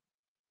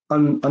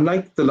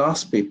 unlike the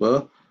last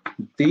paper,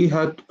 they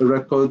had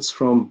records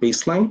from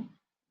baseline,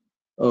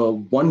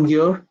 1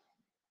 year,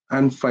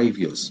 and 5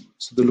 years.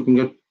 So they're looking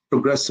at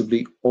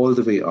progressively all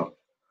the way up.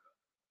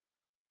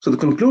 So the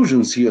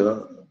conclusions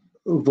here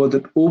were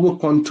that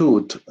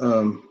over-contoured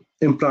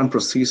implant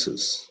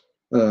prosthesis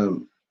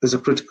is a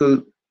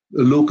critical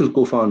local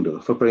co-founder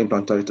for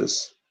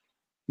periimplantitis.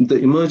 The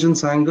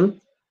emergence angle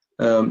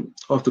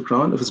of the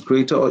crown, if it's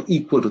greater or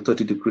equal to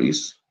 30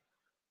 degrees,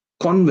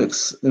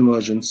 convex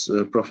emergence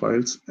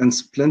profiles, and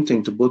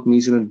splinting to both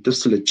mesial and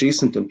distal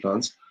adjacent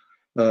implants,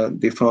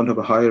 they found have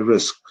a higher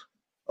risk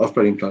of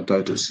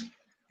periimplantitis.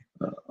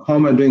 How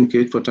am I doing,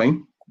 Kate, for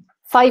time?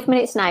 5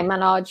 minutes now,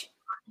 Manoj.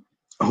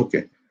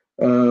 Okay,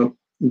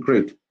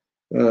 great.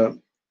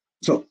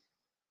 So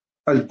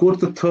I'll go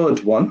to the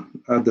third one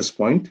at this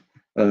point.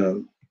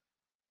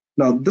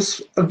 Now,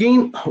 this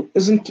again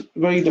isn't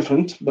very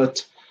different,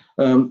 but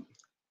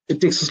it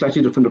takes a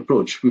slightly different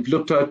approach. We've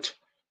looked at,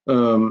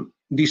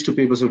 these two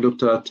papers have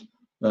looked at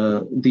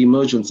the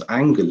emergence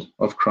angle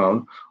of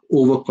crown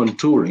over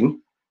contouring,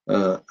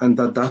 and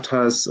that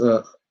has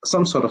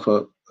some sort of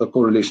a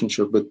correlation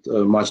with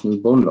marginal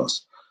bone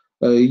loss.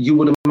 You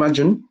would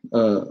imagine,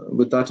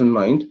 with that in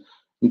mind,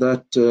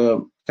 that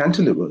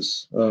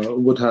cantilevers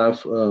would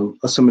have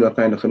a similar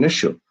kind of an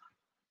issue.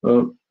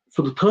 So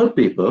the third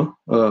paper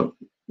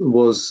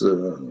was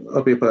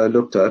a paper I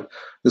looked at.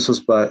 This was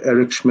by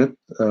Eric Schmidt,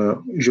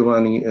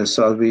 Giovanni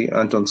Salvi,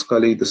 Anton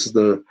Scully. This is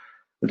the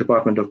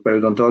Department of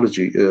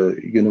Periodontology,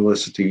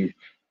 University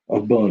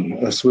of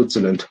Bern,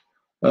 Switzerland.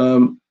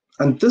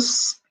 And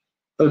this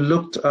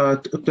looked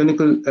at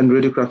clinical and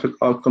radiographic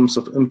outcomes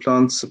of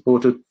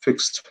implant-supported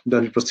fixed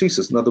dental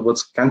prosthesis, in other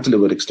words,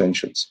 cantilever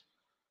extensions.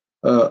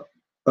 A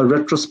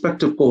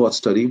retrospective cohort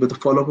study with a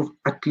follow-up of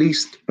at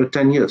least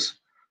 10 years.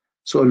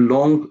 So a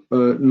long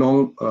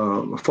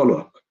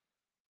follow-up.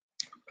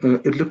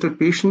 It looked at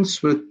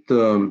patients with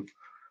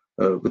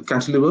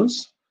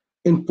cantilevers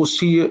in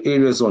posterior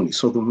areas only,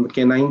 so the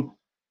canine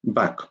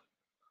back.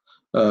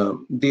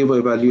 They were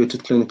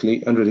evaluated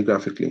clinically and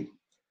radiographically.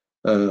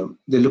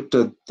 They looked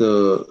at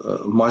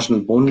the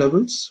marginal bone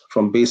levels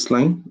from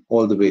baseline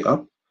all the way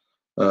up,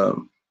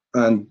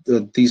 and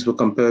these were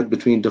compared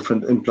between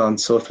different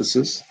implant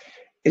surfaces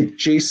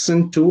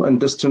adjacent to and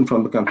distant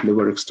from the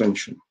cantilever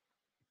extension.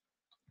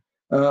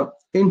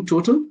 In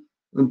total,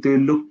 they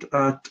looked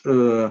at,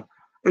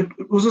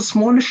 it was a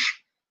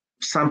smallish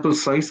sample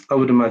size, I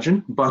would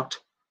imagine, but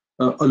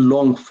a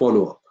long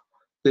follow-up.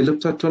 They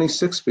looked at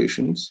 26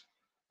 patients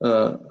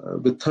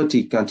with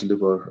 30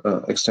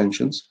 cantilever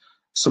extensions,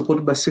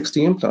 supported by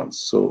 60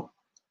 implants. So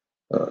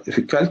if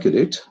you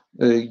calculate,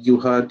 you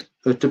had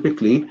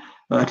typically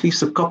at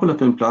least a couple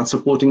of implants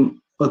supporting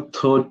a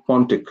third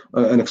pontic,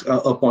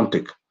 a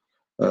pontic.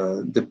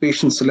 The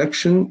patient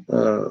selection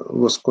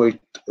was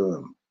quite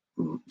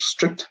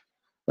strict.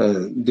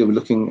 They were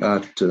looking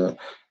at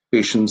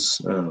patients.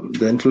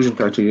 The inclusion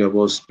criteria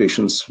was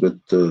patients with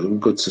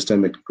good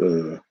systemic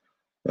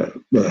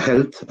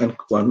health and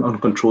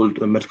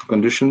uncontrolled medical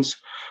conditions,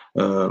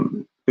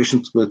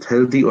 patients with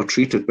healthy or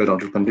treated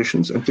periodontal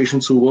conditions, and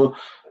patients who were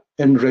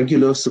in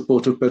regular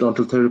supportive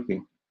periodontal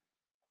therapy.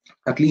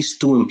 At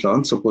least 2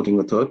 implants supporting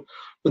a third,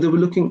 but they were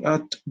looking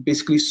at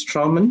basically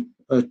Straumann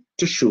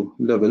tissue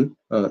level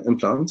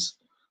implants,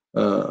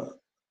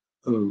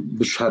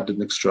 which had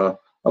an extra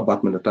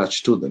abutment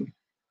attached to them.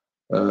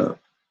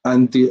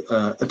 And the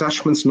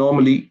attachments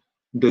normally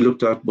they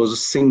looked at was a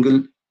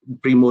single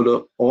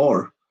premolar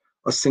or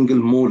a single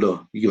molar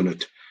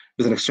unit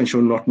with an extension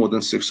of not more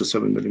than 6 to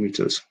 7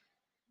 millimeters.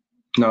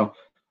 Now,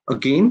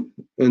 again,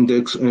 in the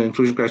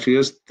inclusion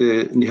criteria,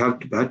 there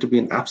had to be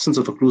an absence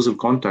of occlusive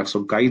contacts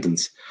or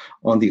guidance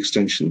on the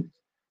extension.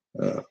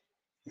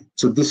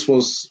 So this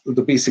was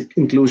the basic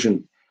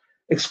inclusion.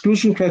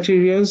 Exclusion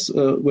criteria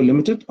were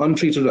limited.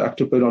 Untreated or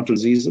active periodontal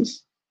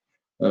diseases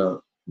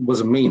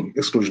was a main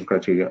exclusion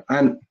criteria,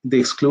 and they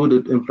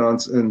excluded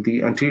implants in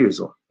the anterior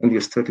zone, in the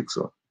aesthetic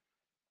zone.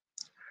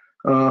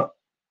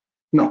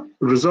 Now,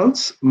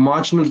 results: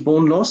 marginal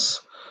bone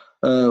loss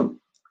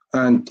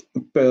and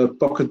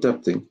pocket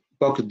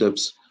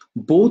depths.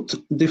 Both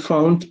they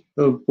found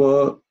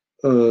were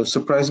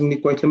surprisingly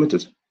quite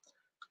limited.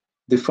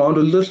 They found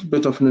a little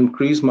bit of an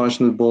increased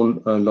marginal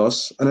bone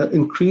loss and an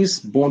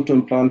increased bone to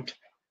implant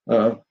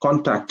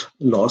contact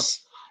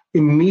loss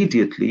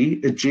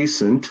immediately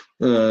adjacent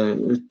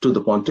to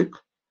the pontic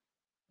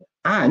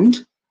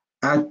and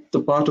at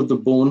the part of the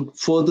bone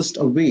furthest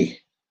away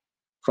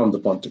from the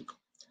pontic.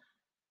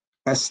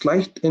 A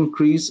slight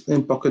increase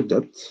in pocket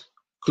depth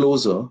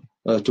closer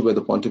to where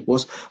the pontic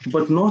was,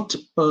 but not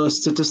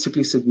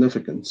statistically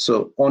significant.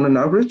 So on an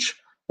average,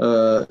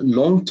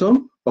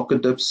 long-term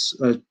pocket depths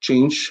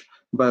change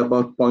by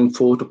about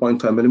 0.4 to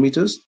 0.5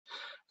 millimeters,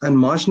 and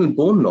marginal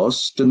bone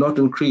loss did not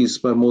increase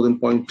by more than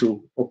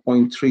 0.2 or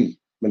 0.3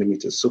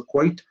 millimeters. So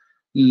quite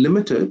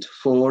limited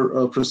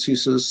for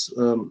procedures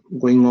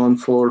going on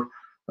for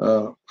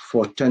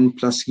 10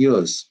 plus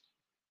years.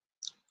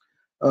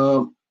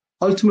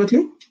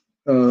 Ultimately,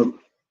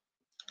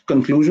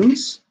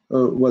 conclusions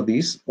were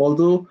these.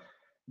 Although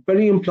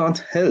peri-implant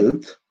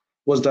health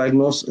was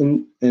diagnosed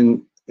in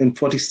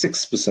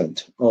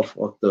 46% of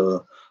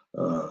the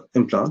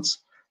implants,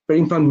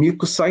 peri-implant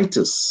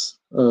mucositis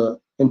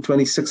in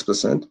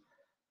 26%,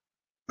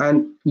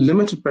 and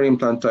limited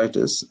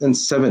peri-implantitis in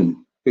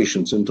 7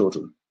 patients in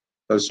total.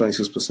 That is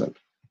 26%.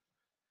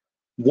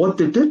 What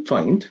they did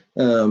find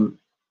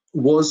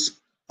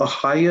was a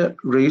higher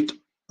rate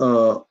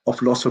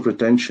of loss of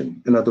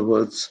retention, in other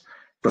words,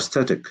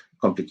 prosthetic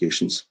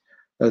complications.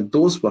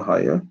 Those were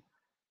higher.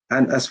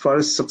 And as far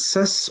as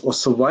success or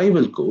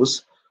survival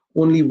goes,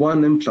 only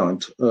 1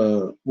 implant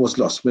was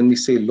lost. When we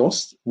say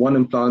lost, 1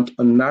 implant,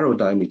 a narrow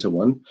diameter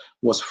one,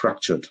 was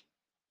fractured.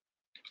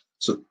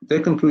 So their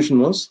conclusion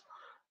was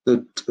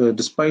that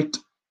despite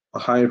a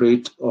high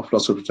rate of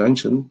loss of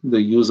retention,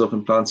 the use of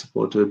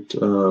implant-supported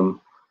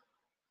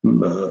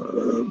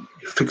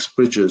fixed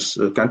bridges,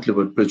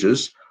 cantilevered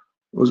bridges,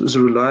 was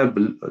a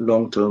reliable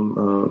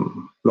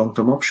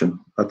long-term option.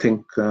 I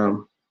think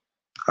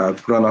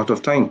I've run out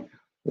of time.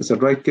 Is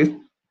that right, Kate?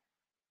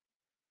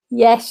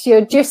 Yes,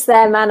 you're just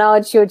there,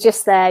 Manoj. You're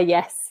just there.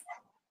 Yes,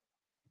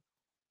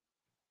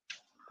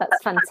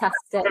 that's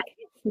fantastic.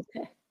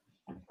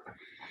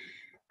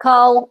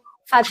 Carl,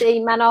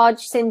 Fadi, Manoj,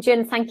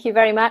 Sinjan, thank you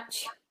very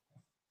much.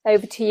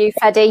 Over to you,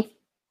 Fadi.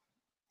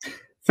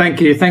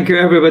 Thank you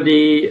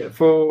everybody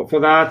for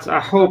that. I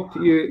hope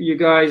you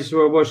guys who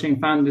are watching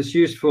found this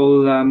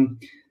useful.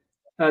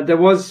 There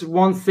was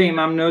one theme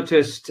I've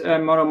noticed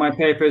in one of my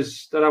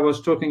papers that I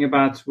was talking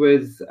about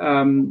with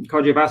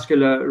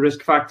cardiovascular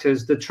risk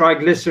factors. The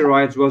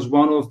triglycerides was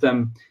one of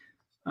them,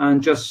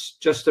 and just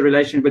the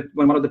relation with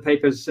one of the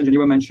papers Sinjan, you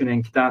were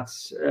mentioning that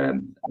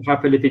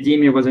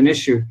hyperlipidemia was an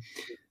issue,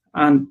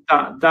 and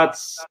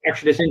that's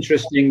actually, it's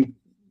interesting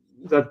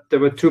that there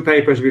were 2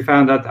 papers we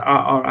found that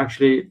are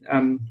actually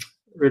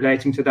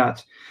relating to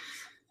that.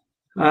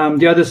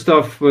 The other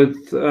stuff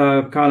with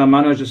Carl and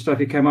Manoj, the stuff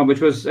he came up, which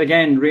was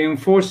again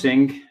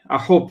reinforcing, I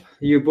hope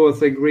you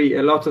both agree,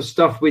 a lot of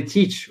stuff we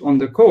teach on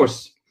the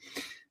course.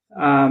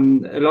 A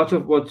lot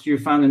of what you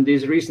found in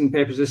these recent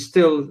papers is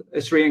still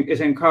is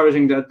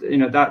encouraging that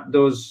that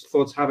those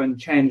thoughts haven't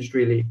changed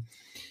really.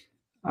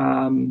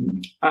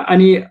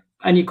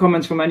 Any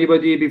comments from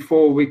anybody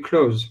before we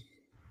close?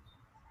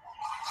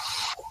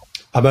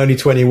 I'm only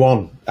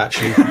 21,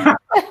 actually,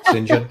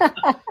 Sinjan.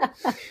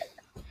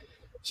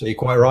 So you're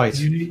quite right.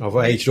 I've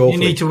aged awfully. You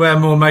need to wear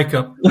more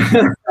makeup.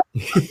 You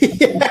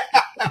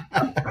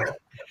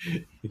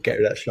get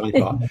rid of that shiny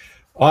part.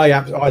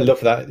 I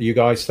love that, you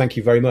guys. Thank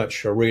you very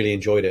much. I really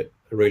enjoyed it.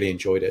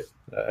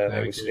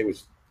 It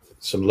was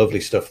some lovely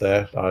stuff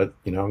there. I'm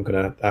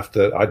gonna have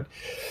to.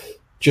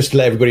 Just to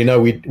let everybody know,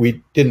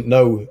 we didn't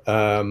know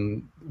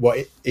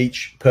what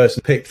each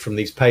person picked from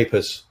these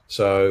papers.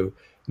 So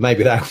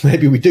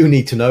maybe we do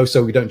need to know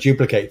so we don't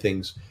duplicate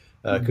things,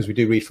 because we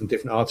do read from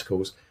different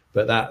articles.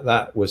 But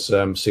that was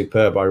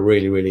superb. I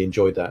really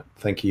enjoyed that.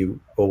 Thank you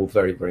all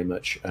very, very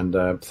much, and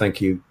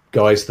thank you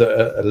guys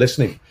that are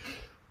listening.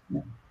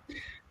 I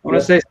want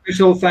to say a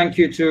special thank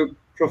you to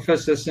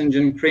Professor St.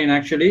 John Crean,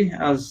 actually,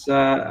 as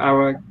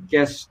our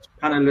guest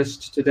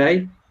panelist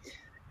today.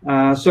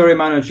 Sorry,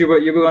 Manoj, you were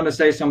going to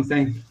say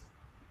something.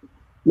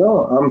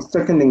 No, I'm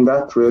seconding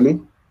that,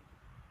 really.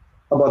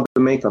 About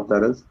the makeup,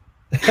 that is.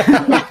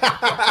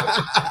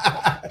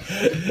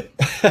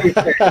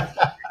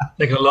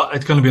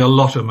 It's going to be a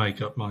lot of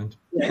makeup, mind.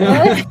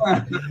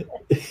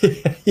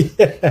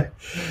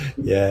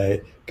 Yeah,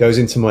 goes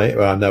into my.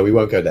 Well, no, we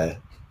won't go there.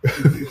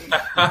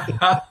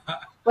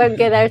 Won't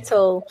go there at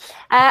all.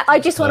 I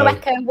just want to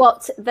echo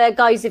what the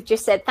guys have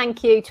just said.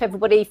 Thank you to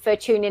everybody for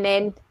tuning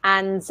in,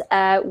 and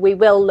we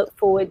will look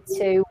forward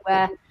to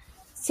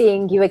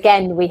seeing you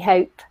again, we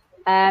hope.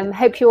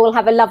 Hope you all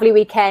have a lovely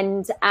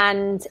weekend,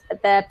 and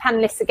the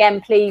panelists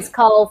again, please,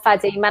 Carl,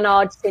 Fadi,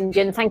 Manoj, St.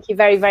 John, thank you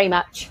very, very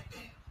much.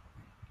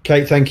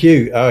 Kate, thank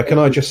you. Can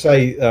I just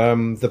say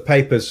the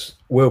papers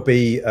will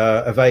be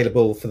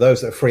available for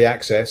those that are free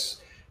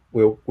access.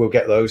 We'll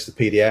get those, the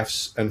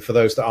PDFs, and for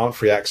those that aren't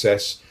free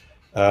access,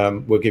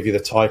 we'll give you the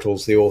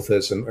titles, the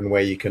authors, and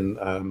where you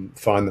can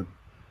find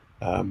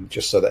them,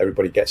 just so that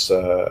everybody gets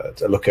a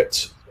look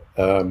at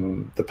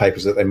the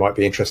papers that they might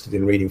be interested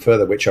in reading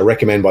further, which I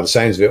recommend by the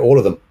sounds of it, all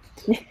of them.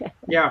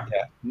 Yeah.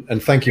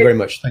 And thank you very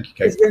much. Thank you,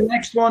 Kate. Is the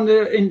next one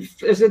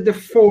is it the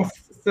 4th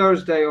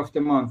Thursday of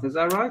the month? Is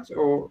that right?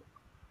 Or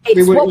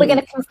it's what we're going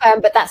to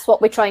confirm, but that's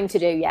what we're trying to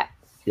do. Yeah.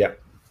 Yeah.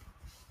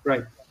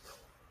 Right.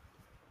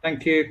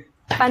 Thank you.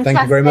 Fantastic.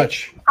 Thank you very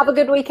much. Have a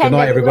good weekend. Good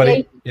night,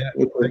 everybody. everybody. Yeah.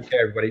 Take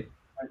care, everybody.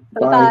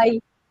 Bye-bye.